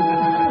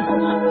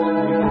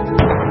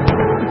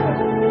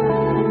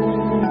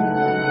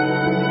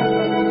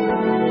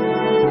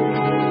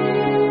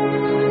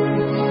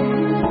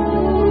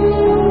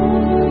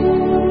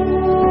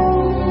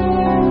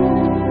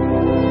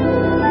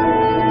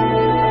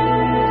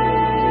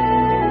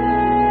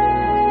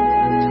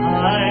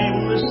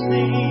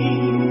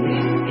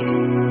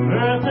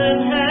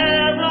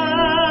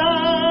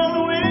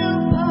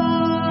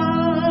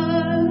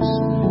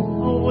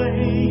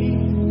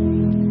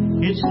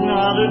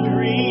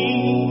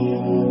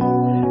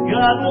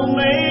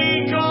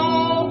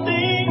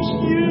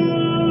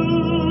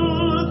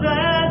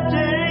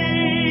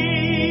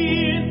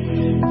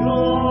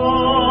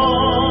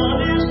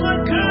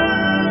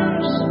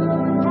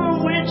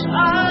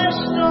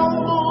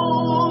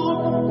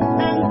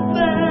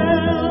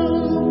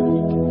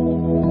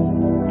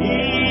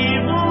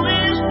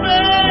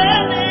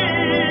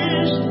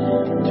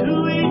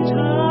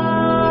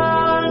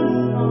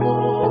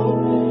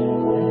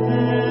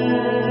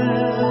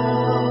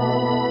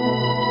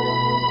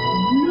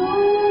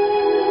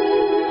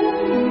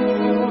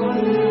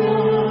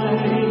 No.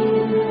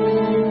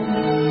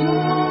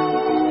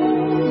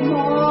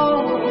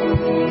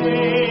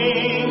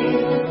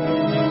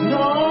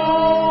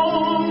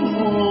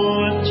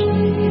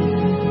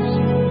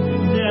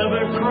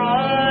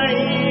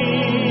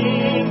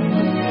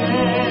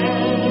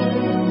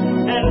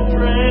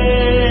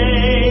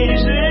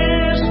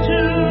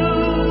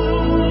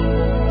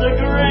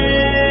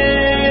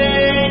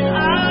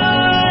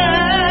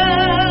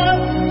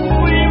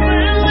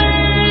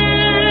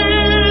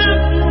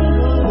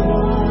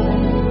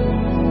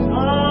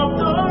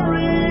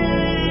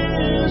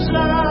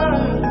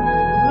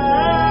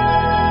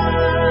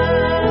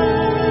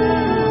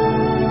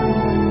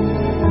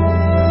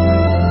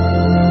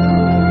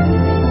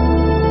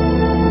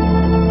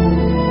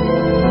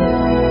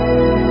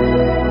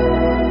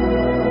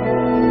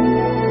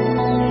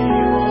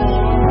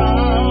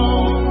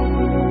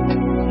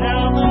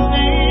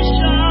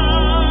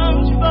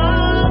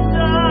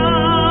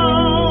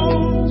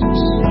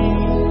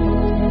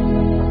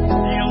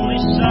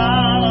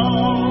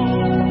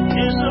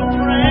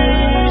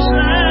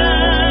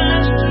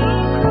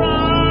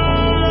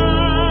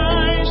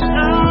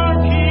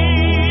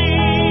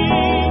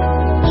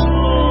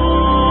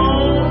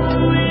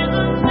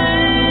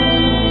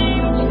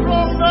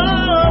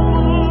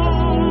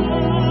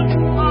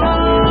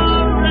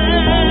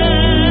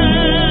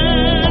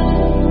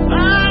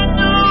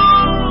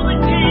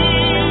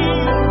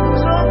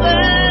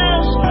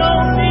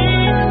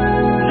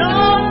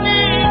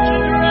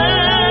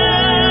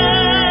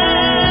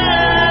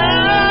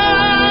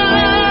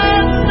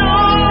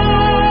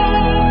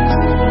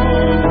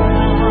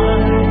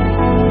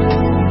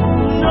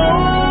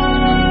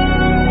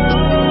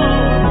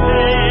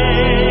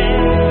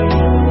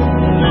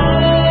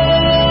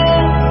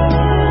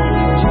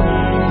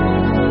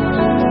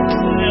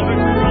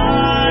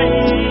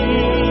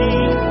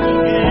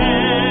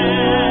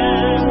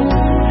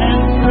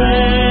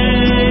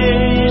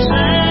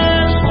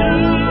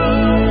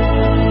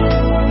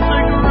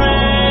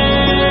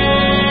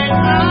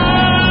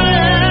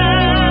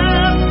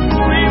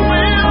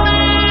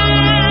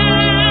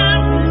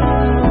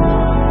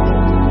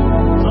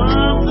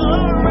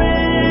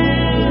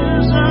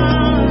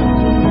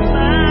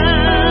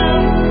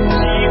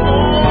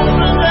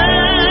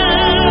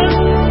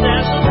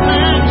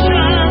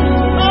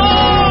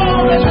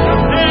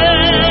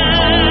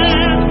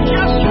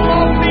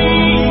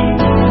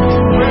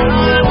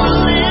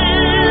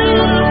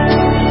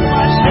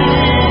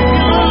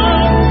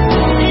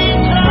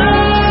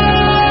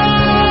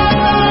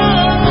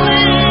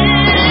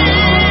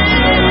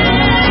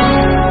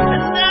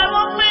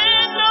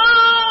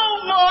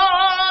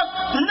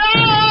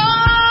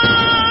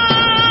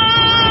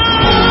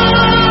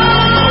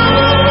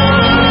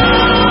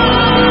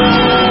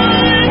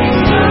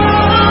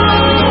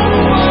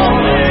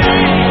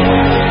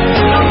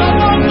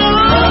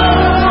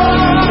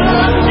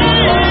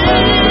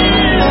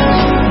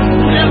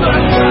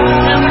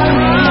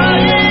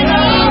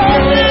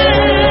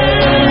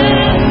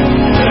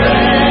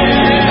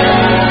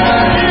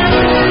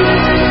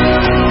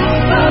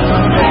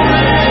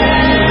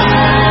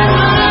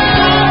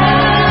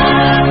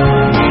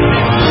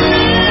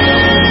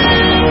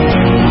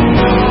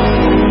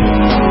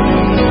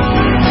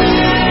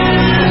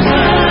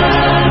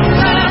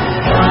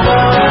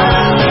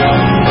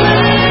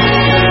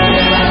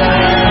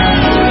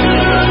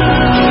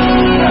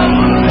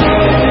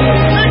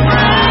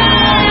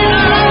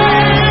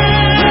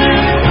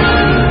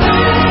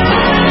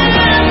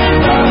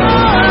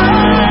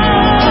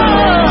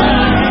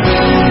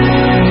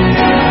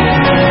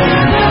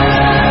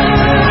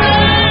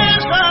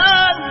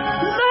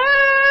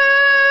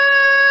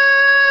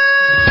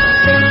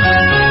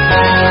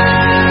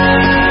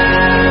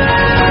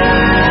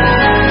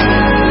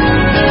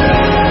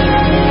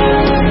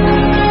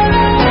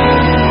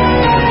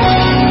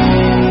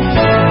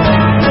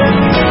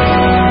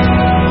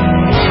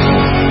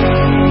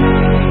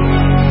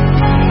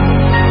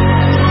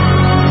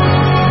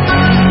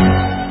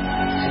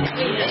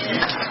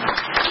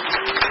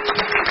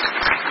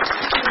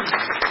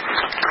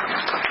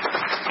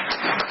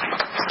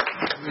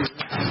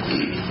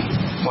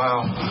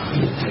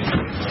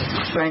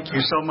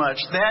 Thank you so much.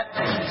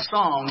 That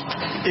song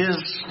is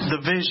the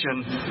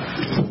vision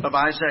of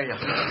Isaiah.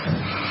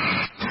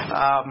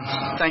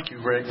 Thank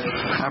you, Rick.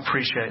 I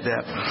appreciate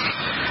that.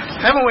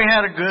 Haven't we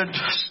had a good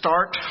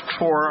start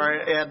for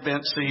our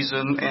Advent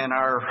season and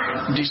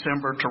our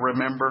December to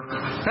remember?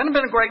 Hasn't it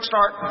been a great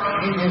start?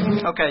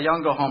 Okay, y'all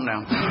can go home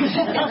now.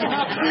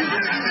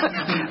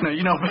 No,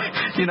 you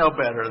know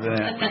better than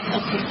that.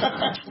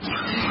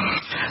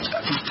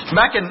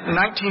 Back in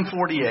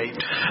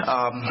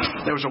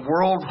 1948, there was a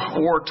World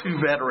War II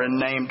veteran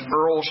named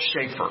Earl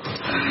Schaefer.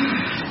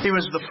 He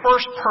was the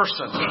first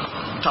person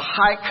to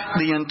hike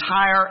the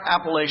entire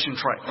Appalachian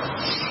Trail.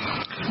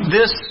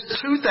 This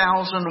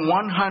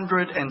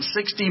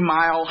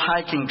 2,160-mile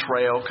hiking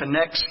trail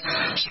connects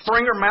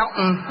Springer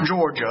Mountain,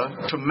 Georgia,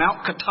 to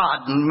Mount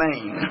Katahdin,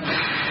 Maine.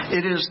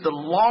 It is the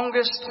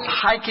longest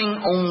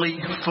hiking-only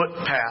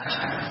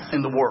footpath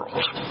in the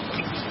world.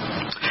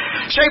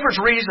 Schaefer's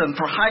reason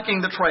for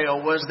hiking the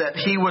trail was that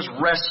he was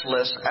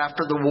restless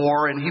after the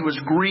war and he was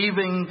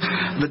grieving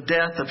the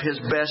death of his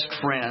best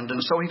friend.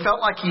 And so he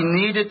felt like he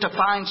needed to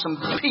find some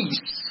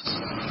peace.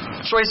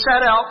 So he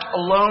set out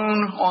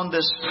alone on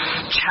this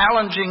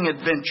challenging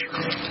adventure.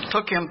 It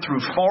took him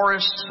through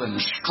forests and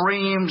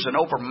streams and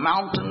over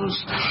mountains.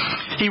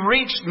 He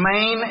reached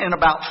Maine in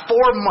about 4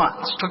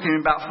 months. It took him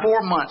about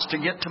 4 months to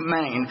get to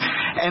Maine.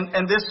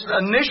 And this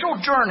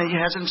initial journey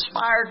has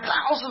inspired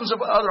thousands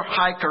of other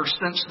hikers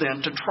since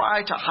then to try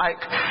to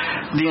hike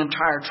the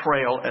entire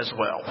trail as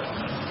well.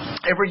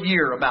 Every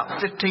year, about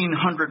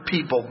 1,500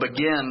 people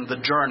begin the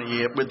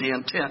journey with the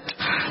intent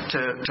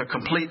to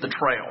complete the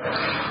trail.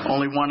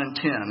 Only 1 in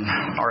 10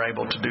 are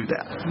able to do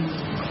that.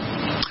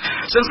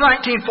 Since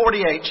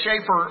 1948,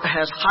 Schaefer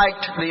has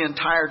hiked the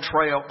entire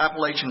trail,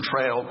 Appalachian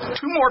Trail, 2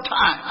 more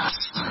times.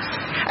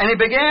 And he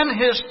began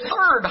his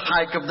 3rd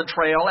hike of the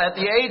trail at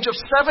the age of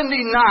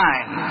 79.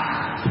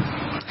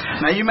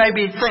 Now you may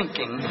be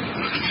thinking,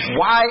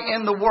 why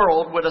in the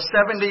world would a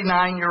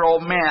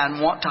 79-year-old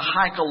man want to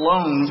hike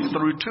alone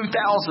through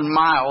 2,000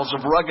 miles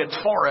of rugged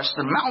forests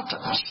and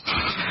mountains?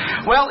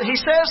 Well, he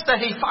says that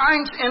he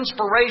finds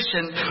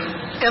inspiration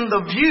in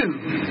the view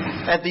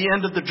at the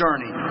end of the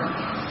journey.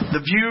 The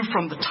view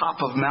from the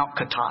top of Mount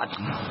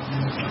Katahdin.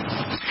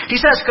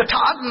 He says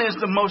Katahdin is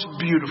the most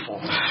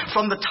beautiful.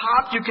 From the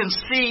top you can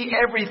see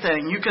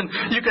everything. You can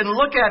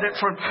look at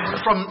it from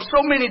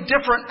so many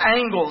different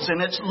angles, and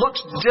it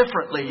looks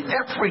differently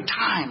every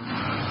time.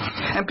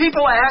 And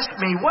people ask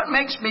me, what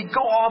makes me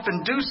go off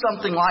and do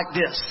something like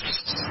this?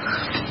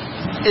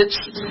 It's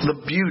the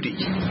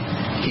beauty,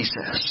 he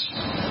says.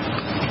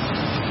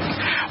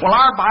 Well,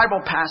 our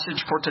Bible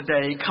passage for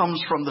today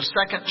comes from the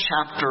 2nd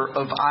chapter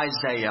of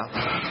Isaiah,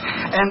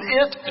 and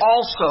it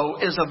also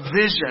is a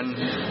vision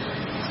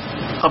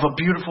of a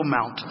beautiful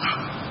mountain.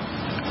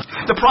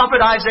 The prophet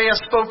Isaiah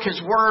spoke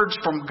his words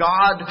from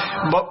God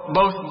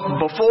both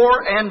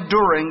before and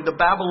during the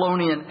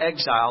Babylonian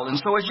exile, and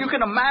so as you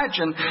can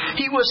imagine,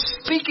 he was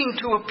speaking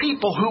to a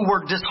people who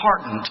were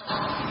disheartened.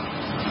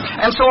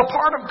 And so a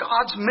part of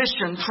God's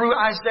mission through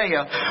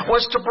Isaiah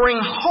was to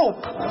bring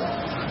hope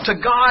to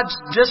God's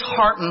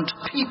disheartened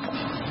people.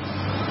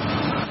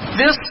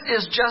 This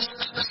is just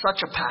such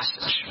a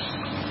passage.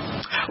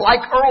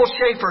 Like Earl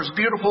Schaefer's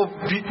beautiful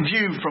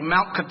view from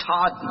Mount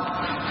Katahdin,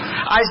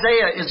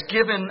 Isaiah is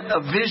given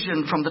a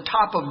vision from the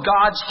top of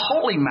God's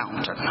holy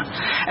mountain.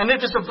 And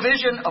it is a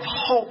vision of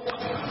hope.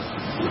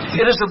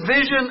 It is a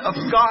vision of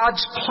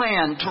God's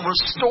plan to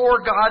restore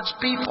God's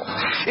people.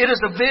 It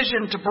is a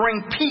vision to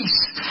bring peace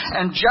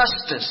and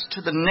justice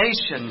to the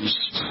nations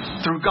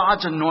through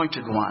God's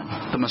anointed one,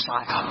 the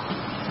Messiah.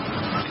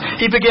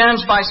 He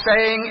begins by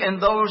saying, in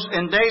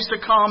days to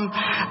come,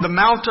 the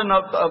mountain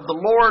of the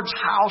Lord's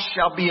house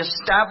shall be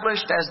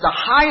established as the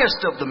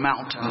highest of the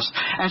mountains,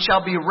 and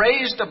shall be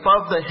raised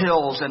above the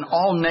hills, and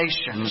all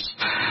nations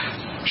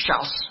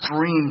shall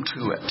stream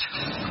to it.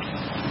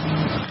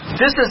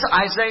 This is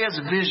Isaiah's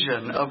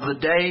vision of the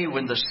day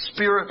when the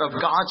Spirit of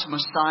God's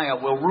Messiah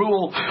will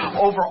rule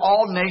over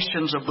all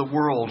nations of the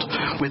world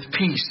with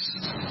peace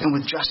and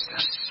with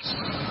justice.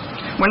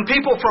 When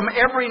people from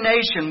every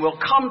nation will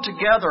come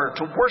together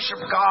to worship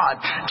God,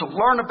 to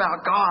learn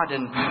about God,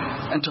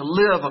 and to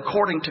live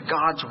according to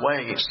God's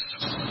ways.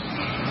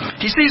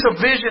 He sees a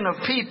vision of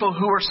people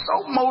who are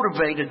so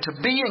motivated to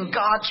be in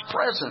God's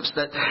presence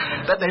that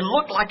they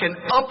look like an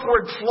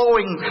upward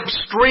flowing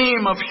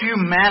stream of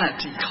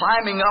humanity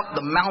climbing up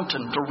the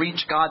mountain to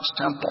reach God's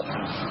temple.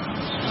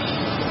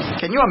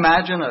 Can you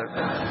imagine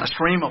a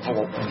stream of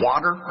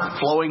water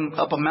flowing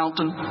up a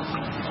mountain?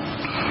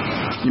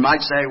 You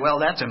might say, well,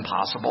 that's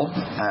impossible.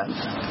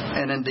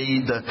 And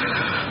indeed, the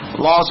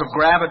laws of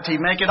gravity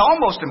make it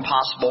almost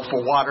impossible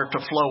for water to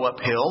flow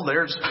uphill.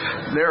 There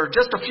are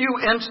just a few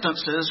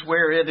instances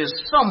where it is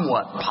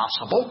somewhat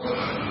possible.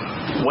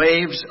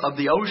 Waves of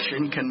the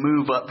ocean can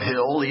move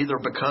uphill either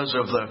because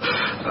of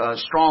the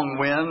strong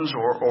winds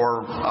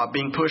or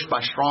being pushed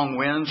by strong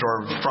winds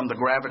or from the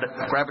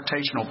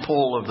gravitational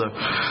pull of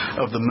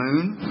the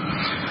moon.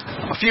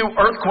 A few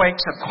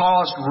earthquakes have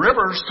caused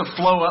rivers to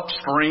flow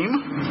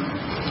upstream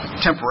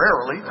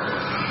temporarily.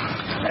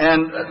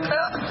 And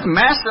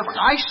massive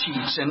ice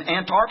sheets in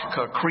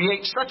Antarctica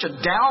create such a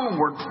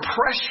downward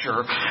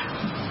pressure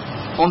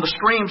on the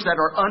streams that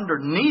are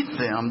underneath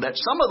them that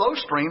some of those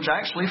streams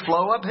actually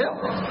flow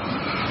uphill.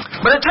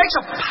 But it takes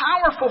a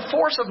powerful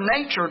force of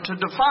nature to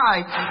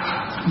defy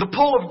the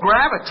pull of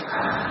gravity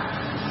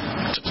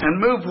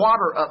and move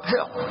water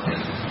uphill.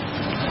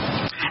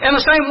 In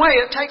the same way,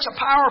 it takes a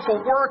powerful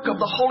work of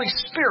the Holy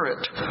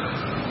Spirit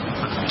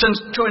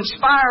to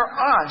inspire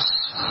us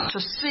to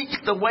seek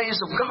the ways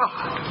of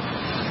God.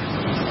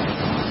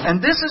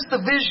 And this is the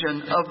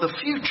vision of the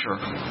future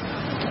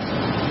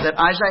that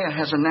Isaiah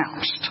has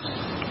announced.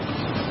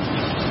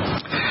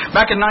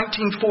 Back in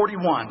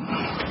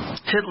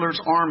 1941, Hitler's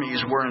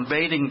armies were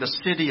invading the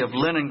city of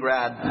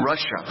Leningrad,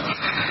 Russia.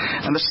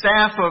 And the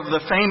staff of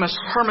the famous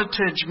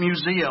Hermitage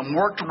Museum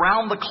worked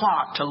round the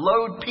clock to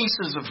load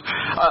pieces of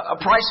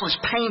priceless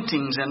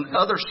paintings and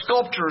other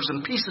sculptures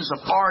and pieces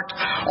of art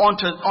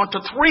onto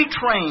 3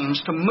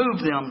 trains to move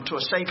them to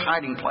a safe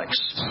hiding place.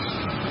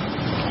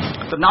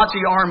 The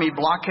Nazi army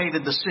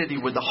blockaded the city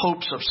with the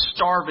hopes of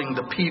starving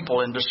the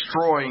people and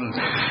destroying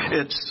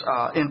its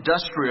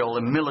industrial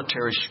and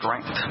military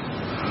strength.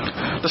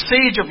 The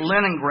siege of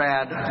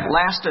Leningrad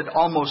lasted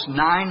almost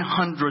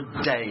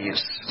 900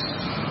 days.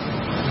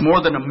 More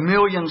than 1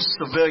 million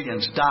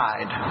civilians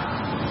died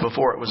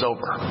before it was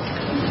over.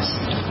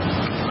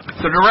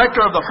 The director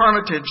of the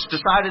Hermitage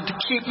decided to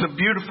keep the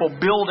beautiful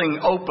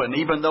building open,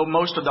 even though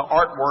most of the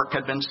artwork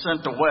had been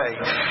sent away.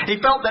 He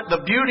felt that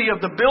the beauty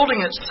of the building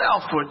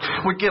itself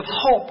would give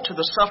hope to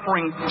the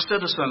suffering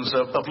citizens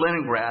of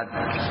Leningrad.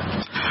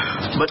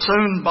 But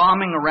soon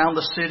bombing around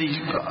the city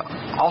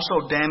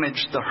also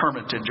damaged the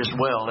Hermitage as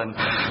well, and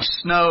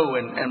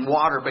snow and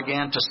water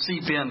began to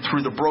seep in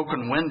through the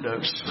broken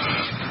windows.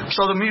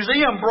 So the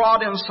museum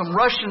brought in some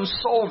Russian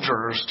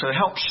soldiers to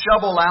help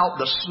shovel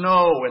out the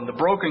snow and the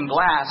broken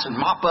glass and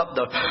mop up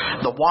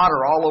the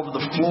water all over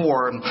the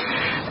floor. And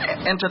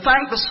to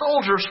thank the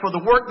soldiers for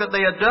the work that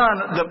they had done,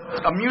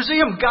 a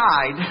museum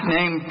guide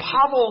named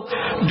Pavel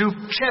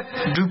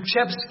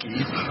Dubchevsky,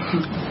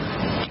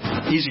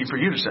 easy for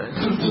you to say,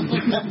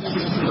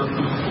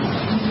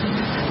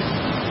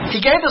 he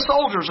gave the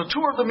soldiers a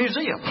tour of the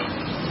museum.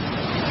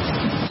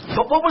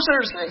 But what was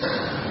there to see?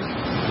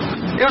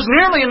 It was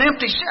nearly an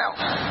empty shell.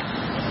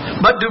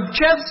 But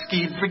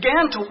Dubchevsky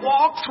began to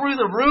walk through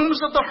the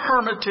rooms of the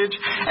Hermitage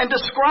and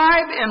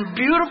describe in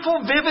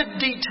beautiful, vivid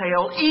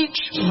detail each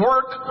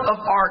work of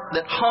art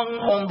that hung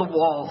on the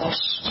walls.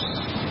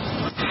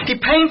 He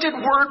painted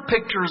word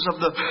pictures of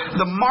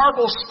the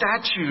marble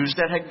statues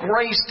that had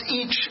graced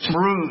each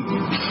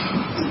room.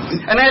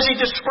 And as he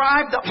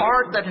described the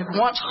art that had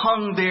once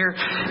hung there,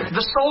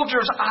 the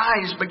soldiers'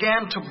 eyes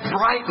began to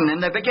brighten, and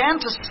they began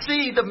to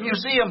see the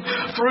museum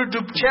through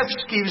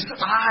Dubchevsky's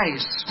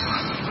eyes.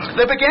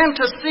 They began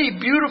to see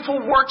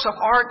beautiful works of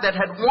art that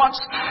had once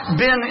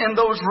been in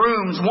those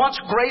rooms, once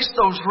graced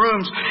those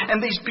rooms,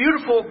 and these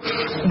beautiful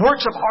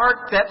works of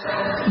art that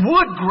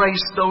would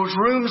grace those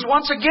rooms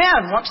once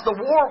again, once the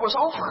war was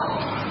over.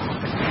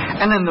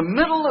 And in the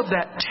middle of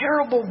that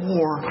terrible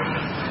war,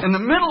 in the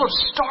middle of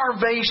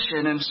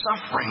starvation and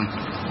suffering,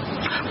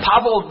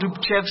 Pavel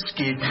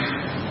Dubchevsky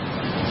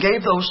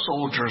gave those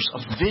soldiers a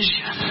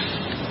vision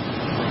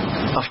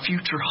of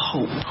future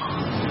hope.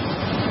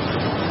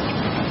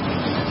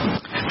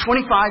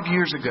 25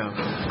 years ago,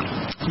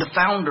 the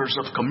founders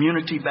of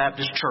Community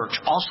Baptist Church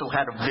also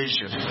had a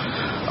vision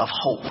of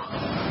hope.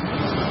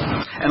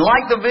 And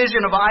like the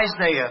vision of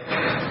Isaiah,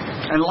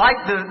 and like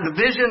the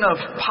vision of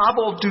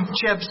Pavel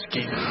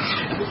Dubchevsky,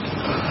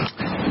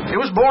 it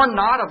was born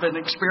not of an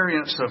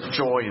experience of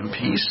joy and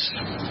peace,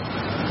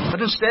 but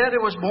instead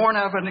it was born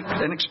of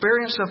an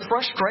experience of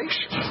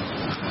frustration,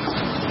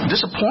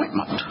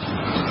 disappointment,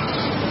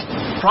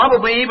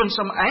 probably even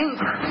some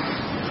anger.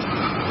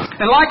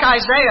 And like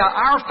Isaiah,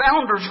 our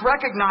founders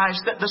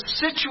recognized that the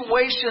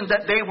situation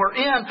that they were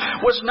in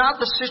was not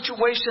the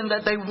situation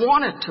that they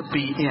wanted to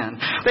be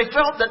in. They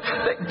felt that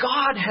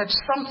God had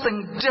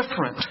something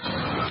different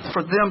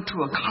for them to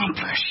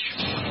accomplish.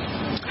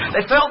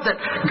 They felt that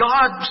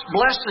God's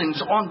blessings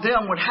on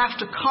them would have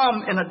to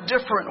come in a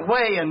different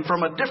way and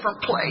from a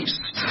different place.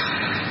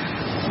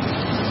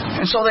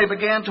 And so they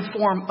began to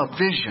form a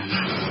vision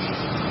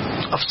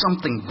of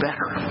something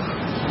better.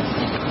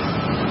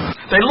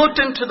 They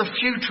looked into the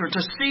future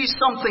to see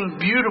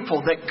something beautiful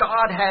that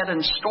God had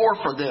in store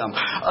for them.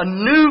 A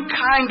new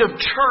kind of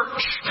church.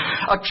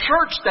 A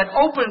church that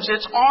opens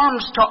its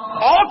arms to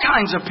all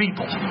kinds of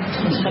people.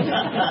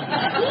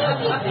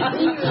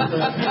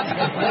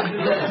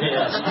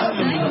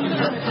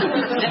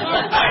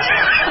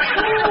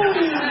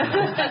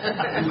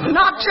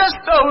 Not just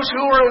those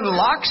who are in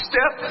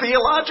lockstep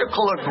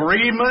theological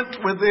agreement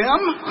with them.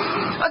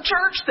 A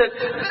church that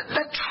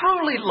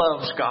truly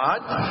loves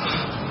God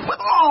with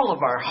all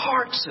of our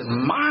hearts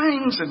and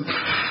minds and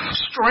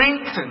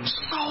strength and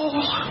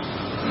soul,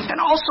 and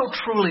also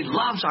truly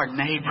loves our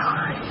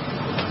neighbor.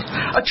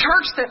 A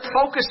church that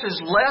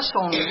focuses less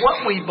on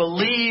what we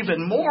believe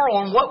and more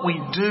on what we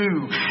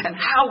do and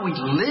how we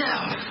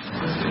live.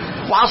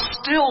 while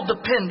still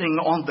depending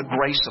on the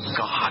grace of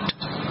God.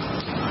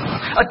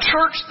 A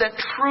church that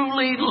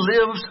truly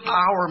lives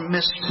our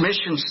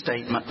mission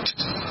statement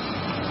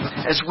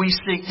as we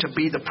seek to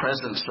be the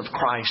presence of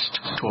Christ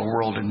to a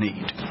world in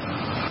need.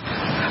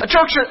 A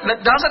church that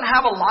doesn't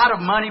have a lot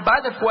of money.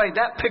 By the way,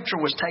 that picture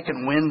was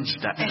taken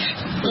Wednesday.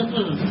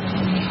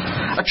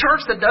 A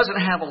church that doesn't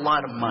have a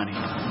lot of money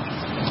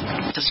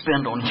to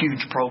spend on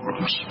huge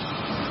programs.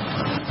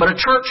 But a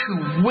church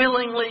who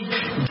willingly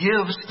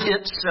gives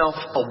itself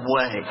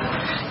away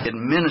in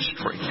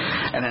ministry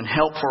and in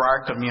help for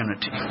our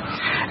community.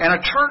 And a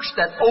church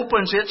that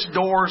opens its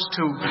doors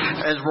to,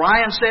 as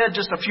Ryan said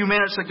just a few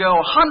minutes ago,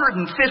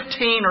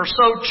 115 or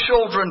so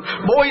children,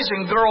 boys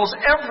and girls,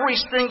 every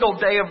single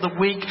day of the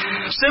week,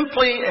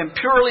 simply and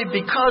purely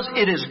because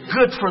it is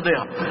good for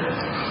them.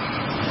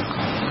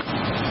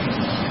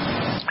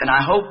 And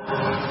I hope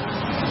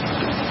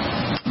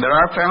that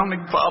our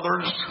founding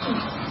fathers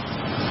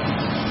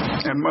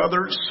and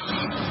mothers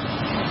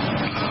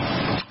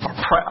are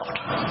proud.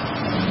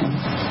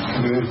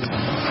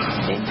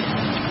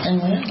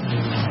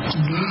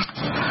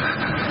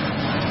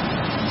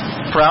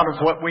 Proud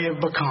of what we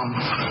have become.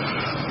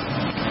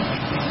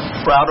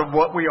 Proud of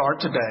what we are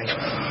today.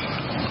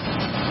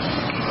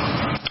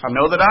 I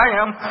know that I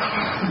am.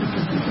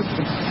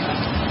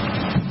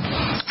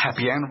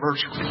 Happy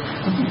anniversary.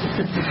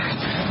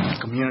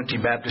 Community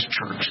Baptist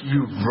Church,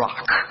 you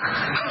rock.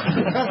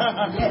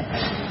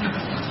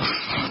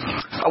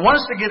 I want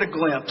us to get a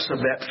glimpse of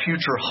that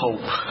future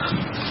hope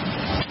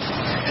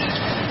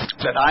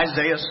that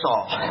Isaiah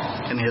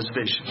saw in his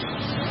vision.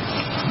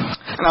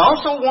 And I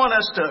also want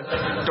us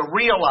to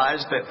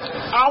realize that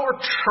our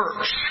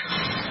church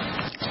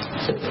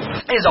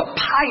is a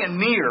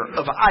pioneer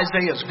of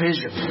Isaiah's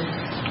vision.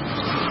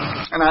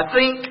 And I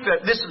think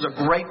that this is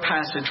a great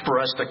passage for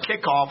us to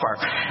kick off our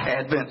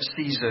Advent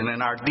season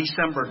and our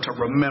December to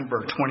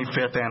Remember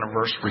 25th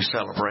anniversary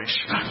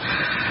celebration.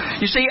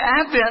 You see,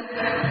 Advent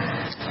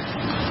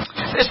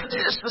is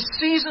the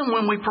season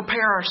when we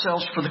prepare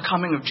ourselves for the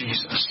coming of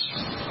Jesus.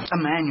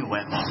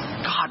 Emmanuel,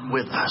 God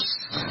with us.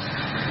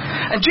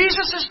 And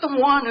Jesus is the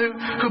one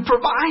who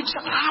provides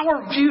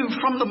our view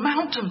from the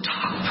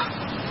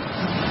mountaintop.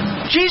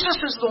 Jesus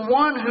is the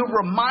one who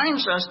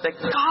reminds us that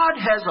God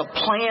has a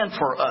plan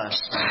for us.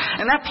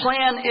 And that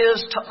plan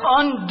is to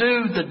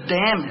undo the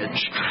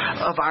damage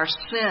of our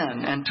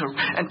sin and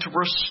to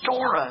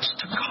restore us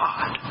to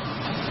God.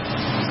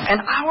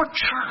 And our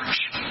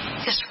church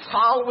is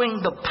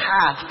following the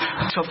path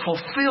to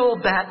fulfill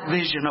that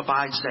vision of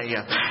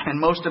Isaiah, and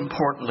most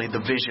importantly, the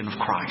vision of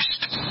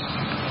Christ.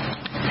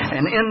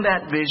 And in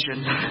that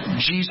vision,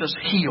 Jesus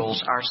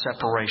heals our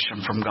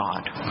separation from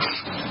God.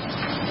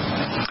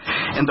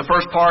 In the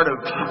first part of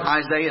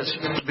Isaiah's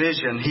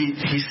vision,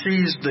 he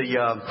sees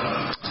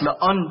the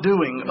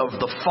undoing of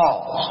the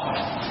fall.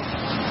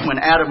 When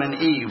Adam and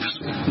Eve,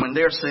 when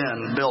their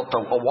sin built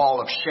a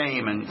wall of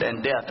shame and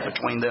death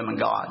between them and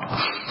God.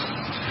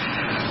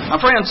 My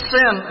friends,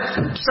 sin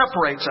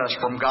separates us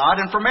from God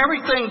and from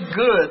everything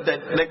good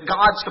that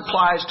God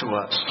supplies to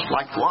us,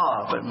 like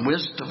love and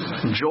wisdom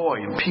and joy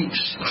and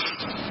peace.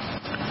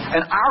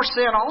 And our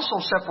sin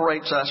also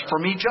separates us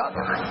from each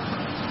other.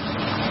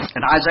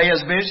 In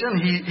Isaiah's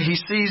vision, he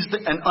sees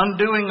an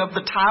undoing of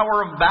the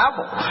Tower of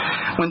Babel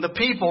when the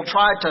people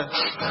tried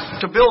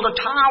to build a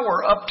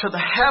tower up to the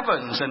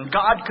heavens, and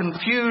God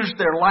confused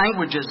their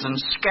languages and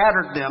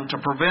scattered them to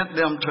prevent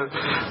them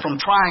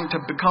from trying to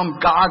become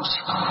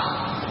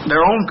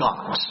their own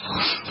gods.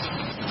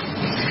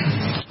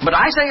 But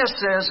Isaiah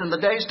says in the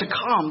days to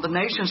come, the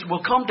nations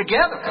will come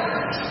together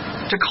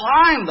to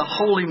climb the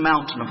holy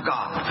mountain of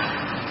God.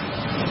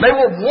 They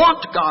will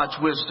want God's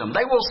wisdom.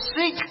 They will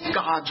seek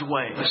God's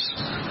ways.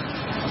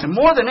 And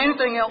more than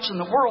anything else in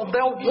the world,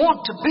 they'll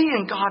want to be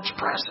in God's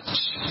presence.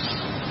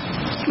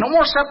 No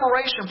more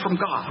separation from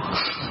God.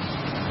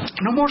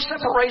 No more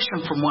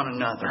separation from one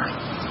another.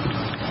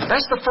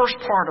 That's the first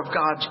part of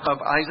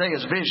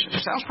Isaiah's vision.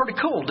 Sounds pretty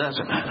cool,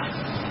 doesn't it?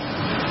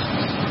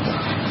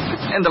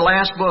 In the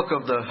last book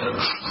of the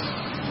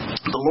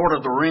Lord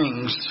of the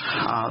Rings,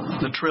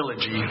 the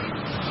trilogy,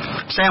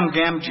 Sam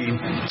Gamgee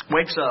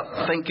wakes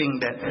up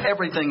thinking that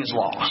everything is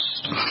lost.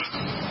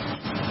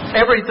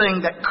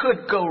 Everything that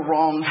could go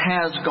wrong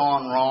has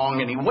gone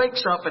wrong, and he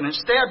wakes up, and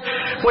instead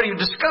what he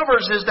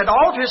discovers is that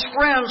all of his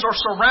friends are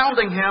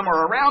surrounding him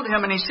or around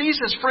him, and he sees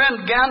his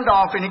friend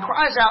Gandalf, and he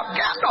cries out,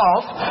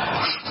 "Gandalf,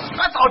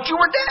 I thought you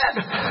were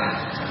dead.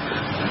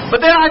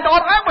 But then I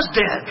thought I was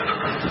dead."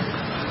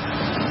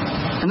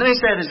 And then he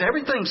said, "Is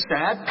everything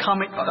sad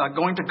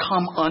going to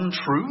come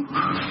untrue?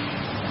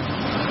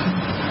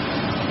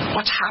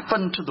 What's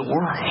happened to the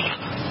world?"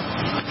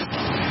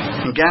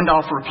 And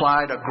Gandalf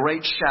replied, "A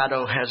great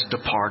shadow has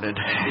departed."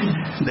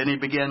 Then he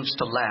begins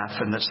to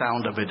laugh, and the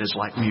sound of it is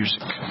like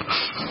music.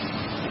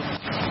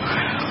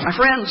 My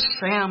friend,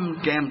 Sam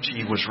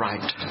Gamgee was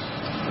right.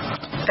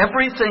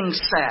 Everything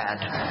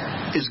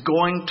sad is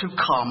going to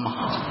come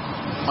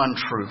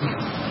untrue.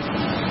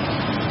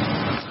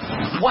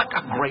 What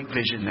a great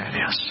vision that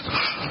is.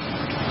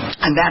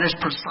 And that is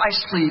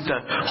precisely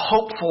the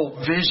hopeful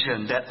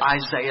vision that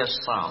Isaiah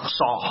saw.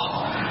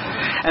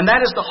 And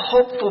that is the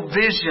hopeful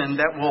vision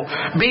that will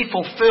be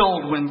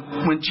fulfilled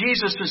when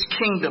Jesus'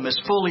 kingdom is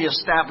fully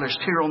established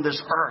here on this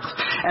earth.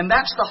 And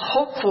that's the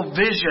hopeful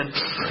vision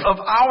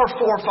of our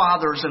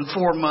forefathers and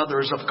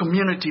foremothers of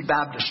Community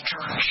Baptist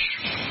Church.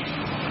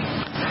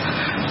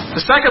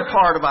 The second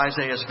part of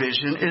Isaiah's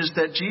vision is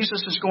that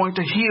Jesus is going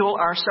to heal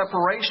our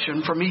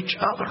separation from each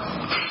other.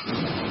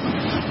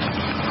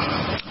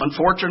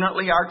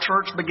 Unfortunately, our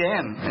church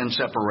began in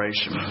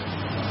separation.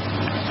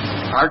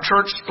 Our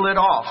church split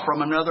off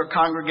from another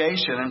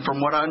congregation, and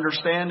from what I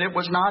understand, it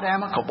was not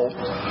amicable.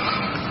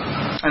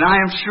 And I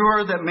am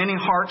sure that many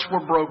hearts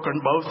were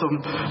broken, both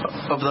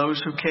of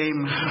those who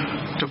came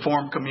to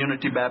form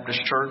Community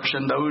Baptist Church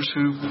and those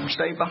who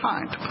stayed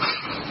behind.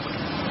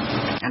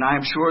 And I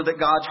am sure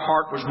that God's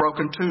heart was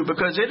broken too,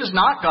 because it is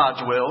not God's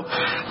will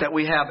that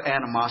we have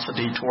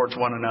animosity towards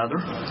one another.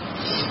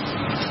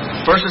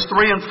 Verses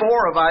 3 and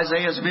 4 of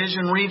Isaiah's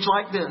vision reads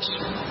like this.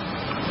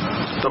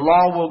 The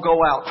law will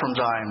go out from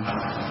Zion,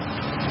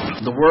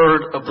 the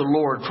word of the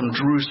Lord from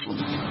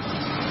Jerusalem.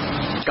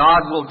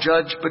 God will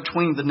judge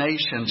between the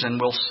nations and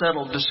will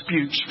settle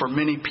disputes for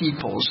many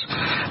peoples.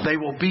 They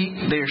will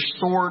beat their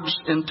swords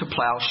into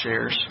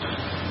plowshares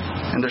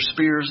and their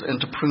spears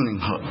into pruning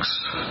hooks.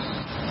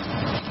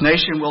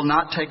 Nation will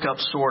not take up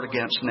sword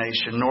against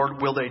nation, nor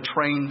will they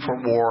train for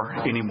war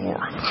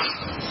anymore.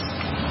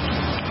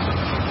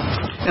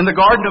 In the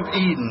Garden of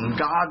Eden,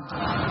 God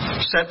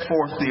set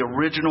forth the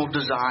original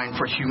design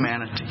for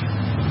humanity.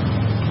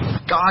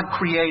 God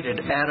created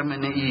Adam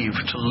and Eve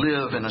to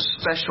live in a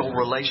special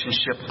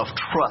relationship of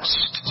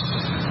trust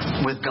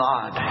with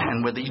God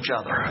and with each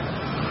other.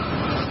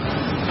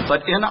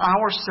 But in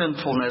our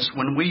sinfulness,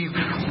 when we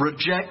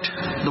reject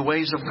the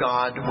ways of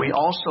God, we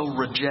also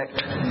reject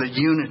the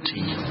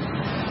unity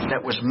that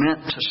was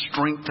meant to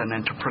strengthen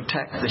and to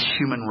protect the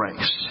human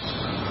race.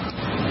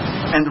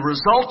 And the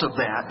result of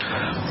that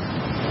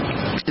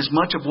is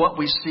much of what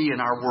we see in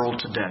our world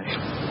today.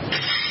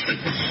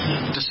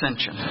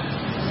 Dissension,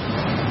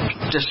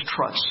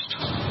 distrust,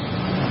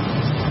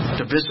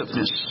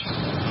 divisiveness,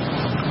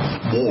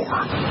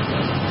 war.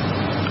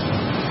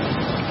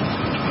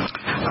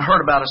 I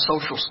heard about a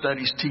social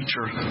studies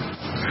teacher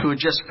who had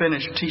just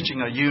finished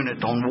teaching a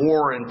unit on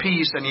war and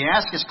peace, and he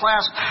asked his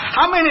class,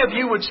 how many of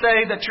you would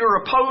say that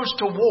you're opposed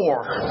to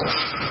war?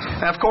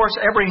 And of course,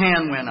 every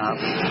hand went up.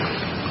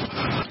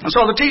 And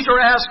so the teacher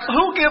asked,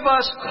 who give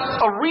us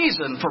a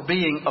reason for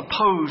being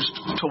opposed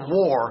to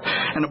war?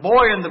 And the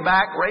boy in the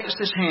back raised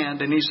his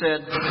hand and he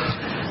said,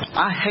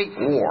 I hate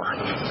war.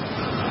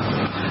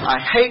 I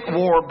hate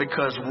war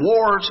because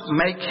wars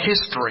make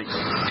history,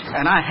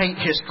 and I hate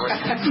history.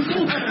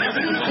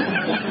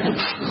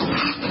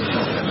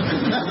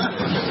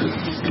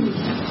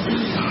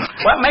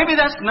 Well, maybe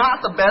that's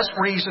not the best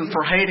reason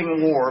for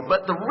hating war,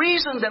 but the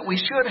reason that we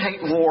should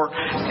hate war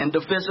and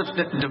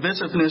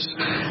divisiveness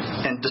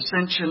and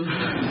dissension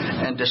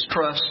and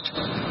distrust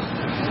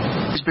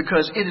is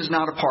because it is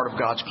not a part of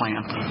God's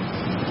plan.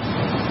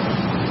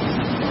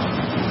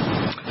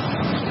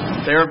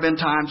 There have been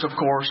times, of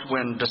course,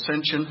 when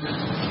dissension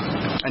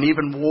and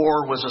even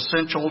war was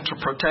essential to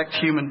protect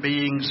human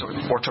beings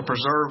or to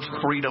preserve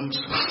freedoms.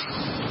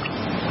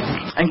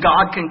 And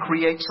God can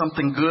create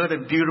something good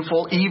and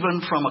beautiful even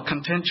from a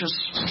contentious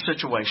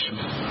situation.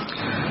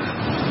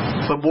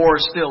 But war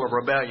is still a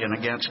rebellion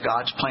against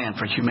God's plan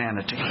for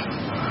humanity.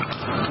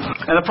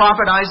 And the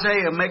prophet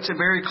Isaiah makes it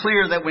very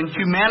clear that when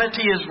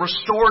humanity is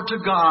restored to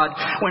God,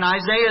 when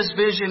Isaiah's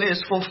vision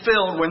is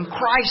fulfilled, when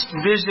Christ's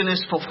vision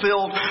is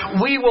fulfilled,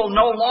 we will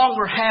no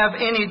longer have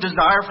any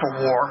desire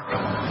for war.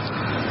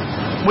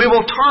 We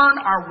will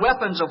turn our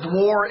weapons of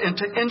war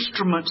into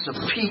instruments of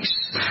peace.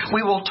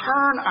 We will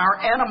turn our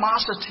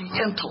animosity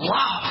into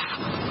love.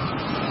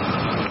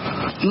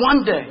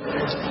 One day,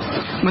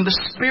 when the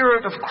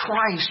Spirit of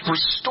Christ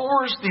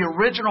restores the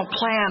original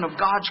plan of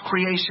God's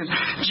creation,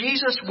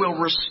 Jesus will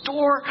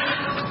restore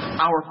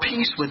our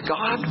peace with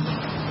God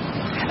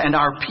and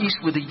our peace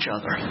with each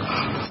other.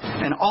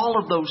 And all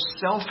of those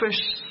selfish,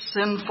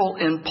 sinful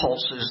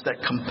impulses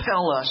that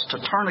compel us to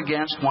turn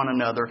against one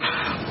another,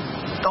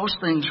 those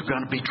things are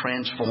going to be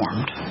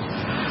transformed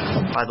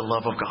by the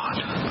love of God.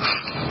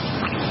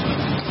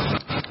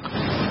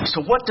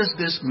 So what does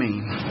this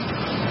mean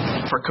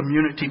for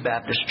Community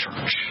Baptist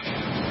Church?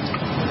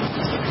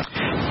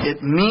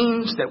 It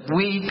means that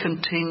we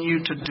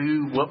continue to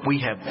do what we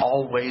have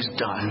always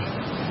done.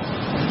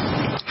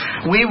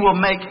 We will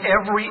make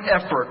every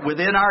effort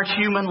within our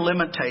human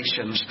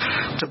limitations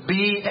to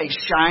be a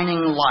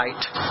shining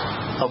light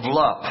of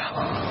love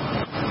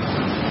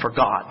for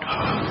God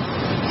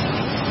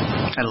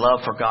and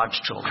love for God's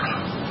children.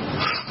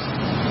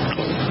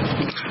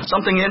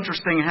 Something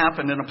interesting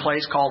happened in a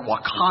place called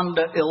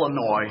Wakanda,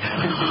 Illinois.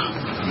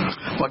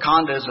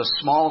 Wakanda is a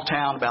small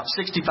town, about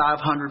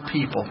 6,500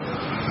 people.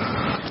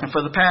 And And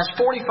for the past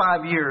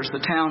 45 years,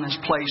 the town has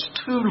placed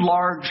 2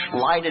 large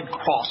lighted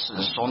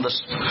crosses on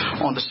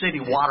the city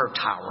water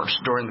towers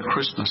during the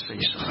Christmas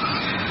season.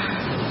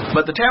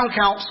 But the town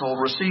council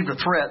received a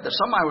threat that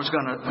somebody was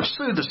going to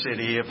sue the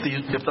city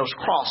if those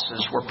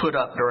crosses were put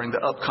up during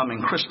the upcoming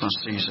Christmas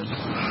season.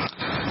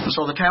 And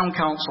so the town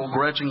council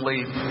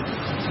grudgingly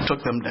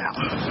took them down.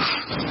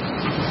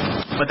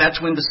 But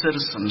that's when the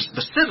citizens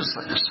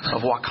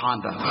of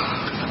Wakanda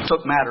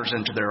took matters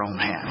into their own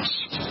hands.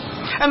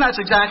 And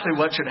that's exactly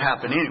what should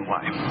happen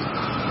anyway.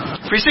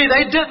 For you see,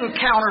 they didn't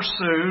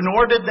countersue,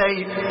 nor did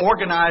they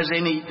organize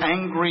any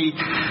angry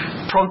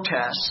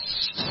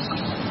protests.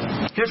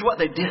 Here's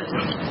what they did.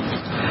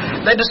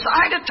 They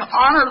decided to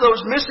honor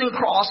those missing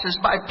crosses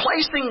by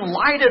placing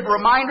lighted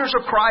reminders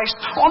of Christ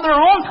on their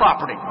own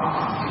property.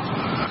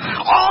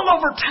 All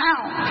over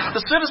town,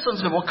 the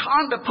citizens of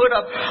Wakanda put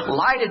up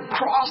lighted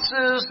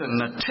crosses and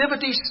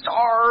nativity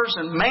stars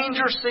and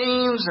manger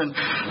scenes and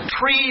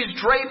trees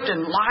draped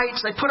in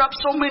lights. They put up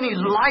so many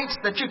lights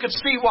that you could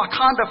see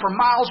Wakanda for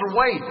miles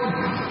away.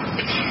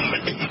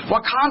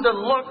 Wakanda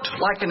looked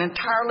like an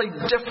entirely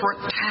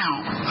different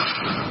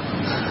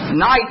town.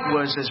 Night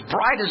was as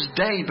bright as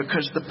day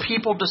because the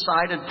people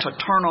decided to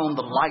turn on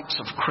the lights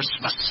of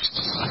Christmas.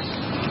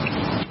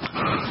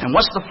 And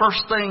what's the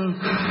first thing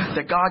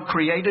that God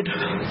created?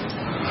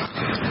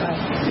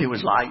 It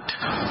was light.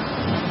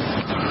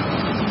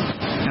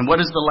 And what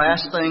is the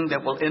last thing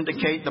that will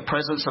indicate the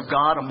presence of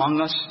God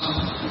among us?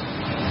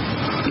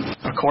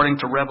 According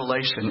to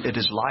Revelation, it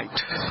is light.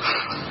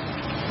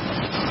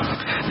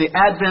 The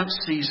Advent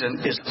season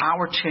is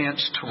our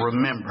chance to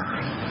remember,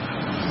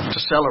 to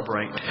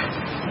celebrate,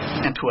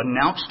 and to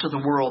announce to the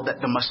world that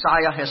the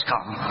Messiah has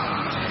come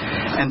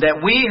and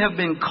that we have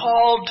been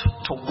called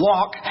to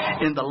walk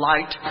in the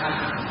light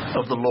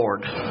of the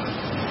Lord.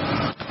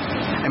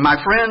 And my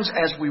friends,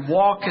 as we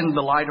walk in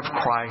the light of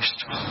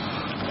Christ,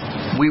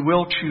 we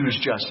will choose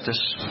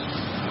justice,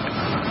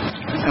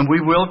 and we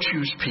will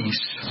choose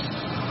peace,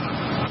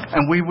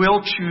 and we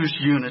will choose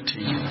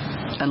unity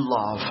and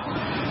love,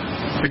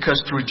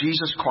 because through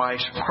Jesus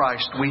Christ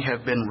we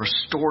have been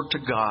restored to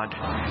God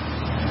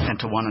and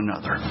to one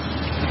another.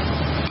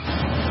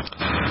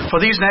 For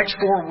these next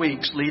 4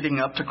 weeks leading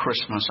up to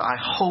Christmas, I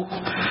hope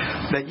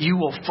that you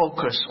will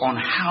focus on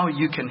how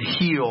you can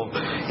heal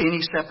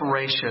any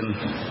separation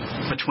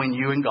between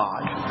you and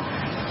God,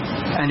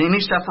 and any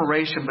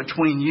separation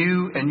between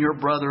you and your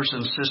brothers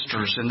and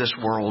sisters in this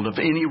world of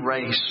any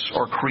race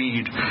or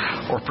creed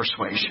or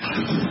persuasion,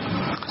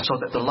 so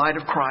that the light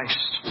of Christ,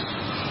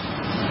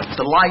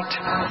 the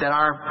light that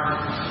our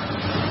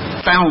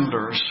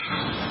founders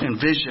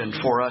envisioned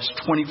for us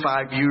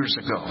 25 years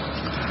ago,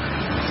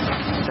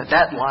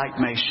 that light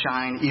may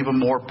shine even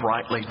more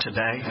brightly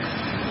today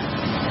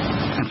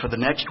and for the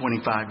next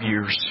 25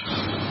 years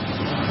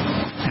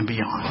and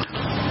beyond.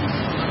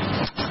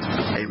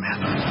 Amen.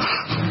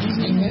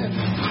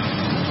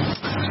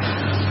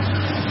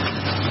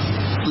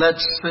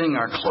 Let's sing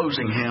our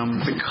closing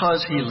hymn,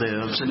 Because He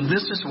Lives, and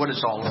this is what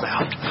it's all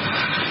about.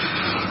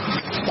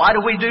 Why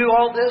do we do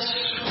all this?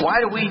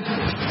 Why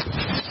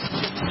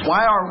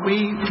are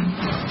we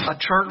a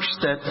church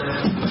that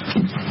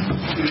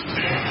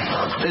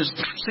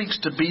seeks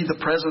to be the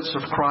presence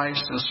of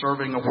Christ and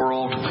serving a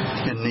world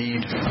in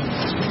need?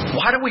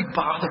 Why do we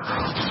bother?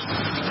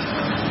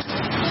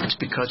 It's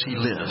because He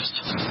lives.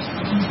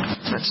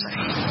 Let's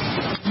sing.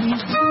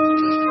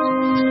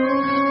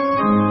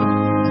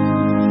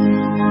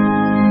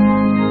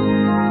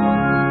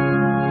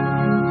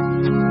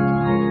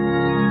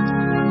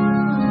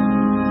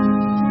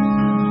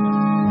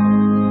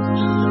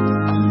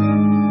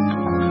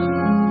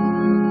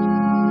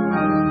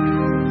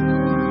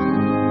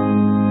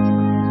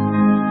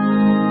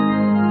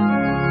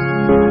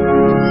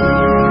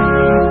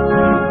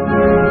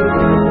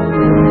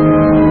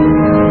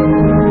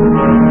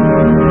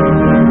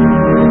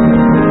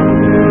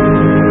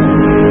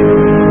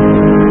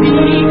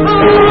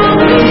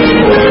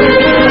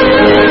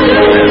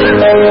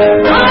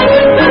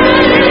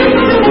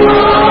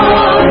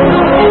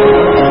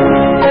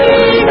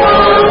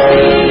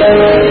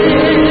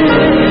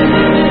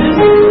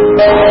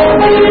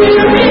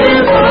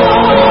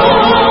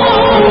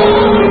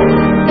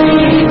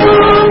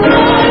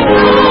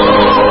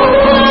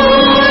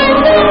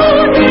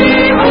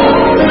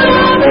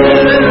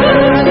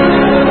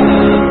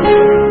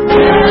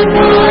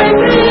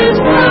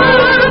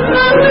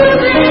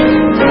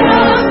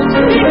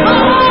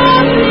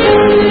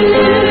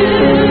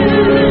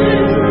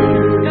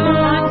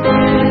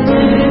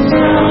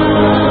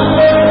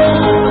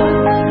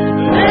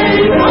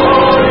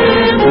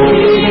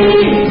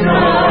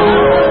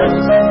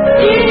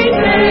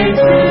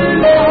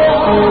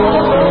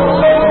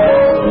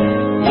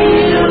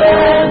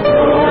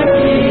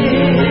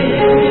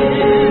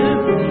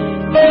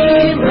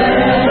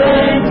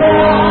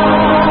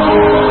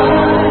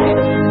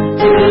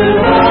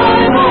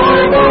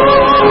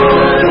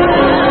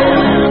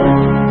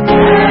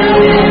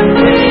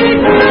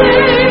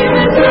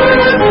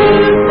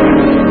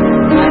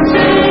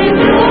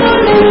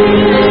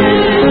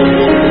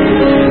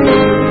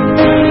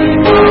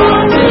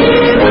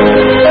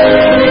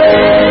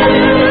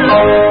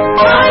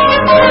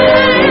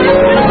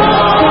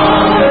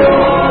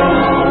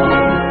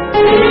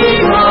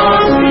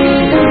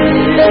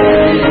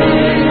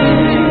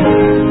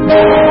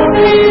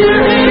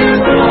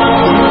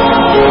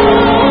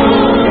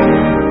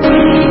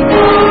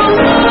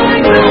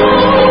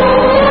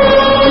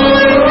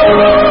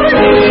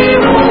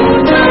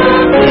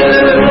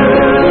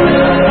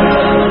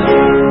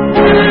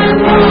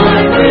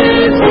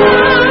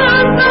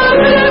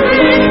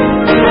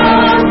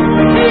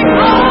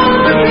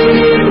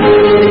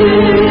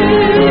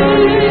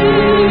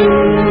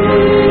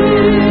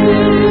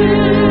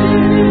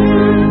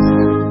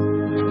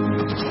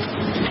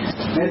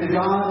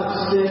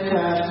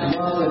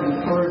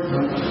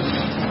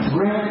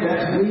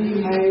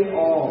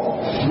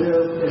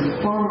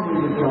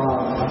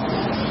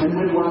 and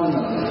with one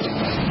another,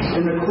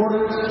 in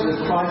accordance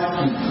with Christ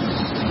Jesus,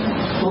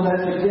 so that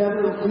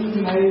together we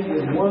may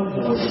with one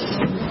voice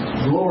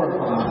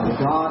glorify the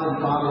God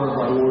and Father of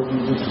our Lord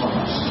Jesus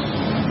Christ.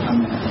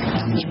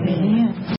 Amen.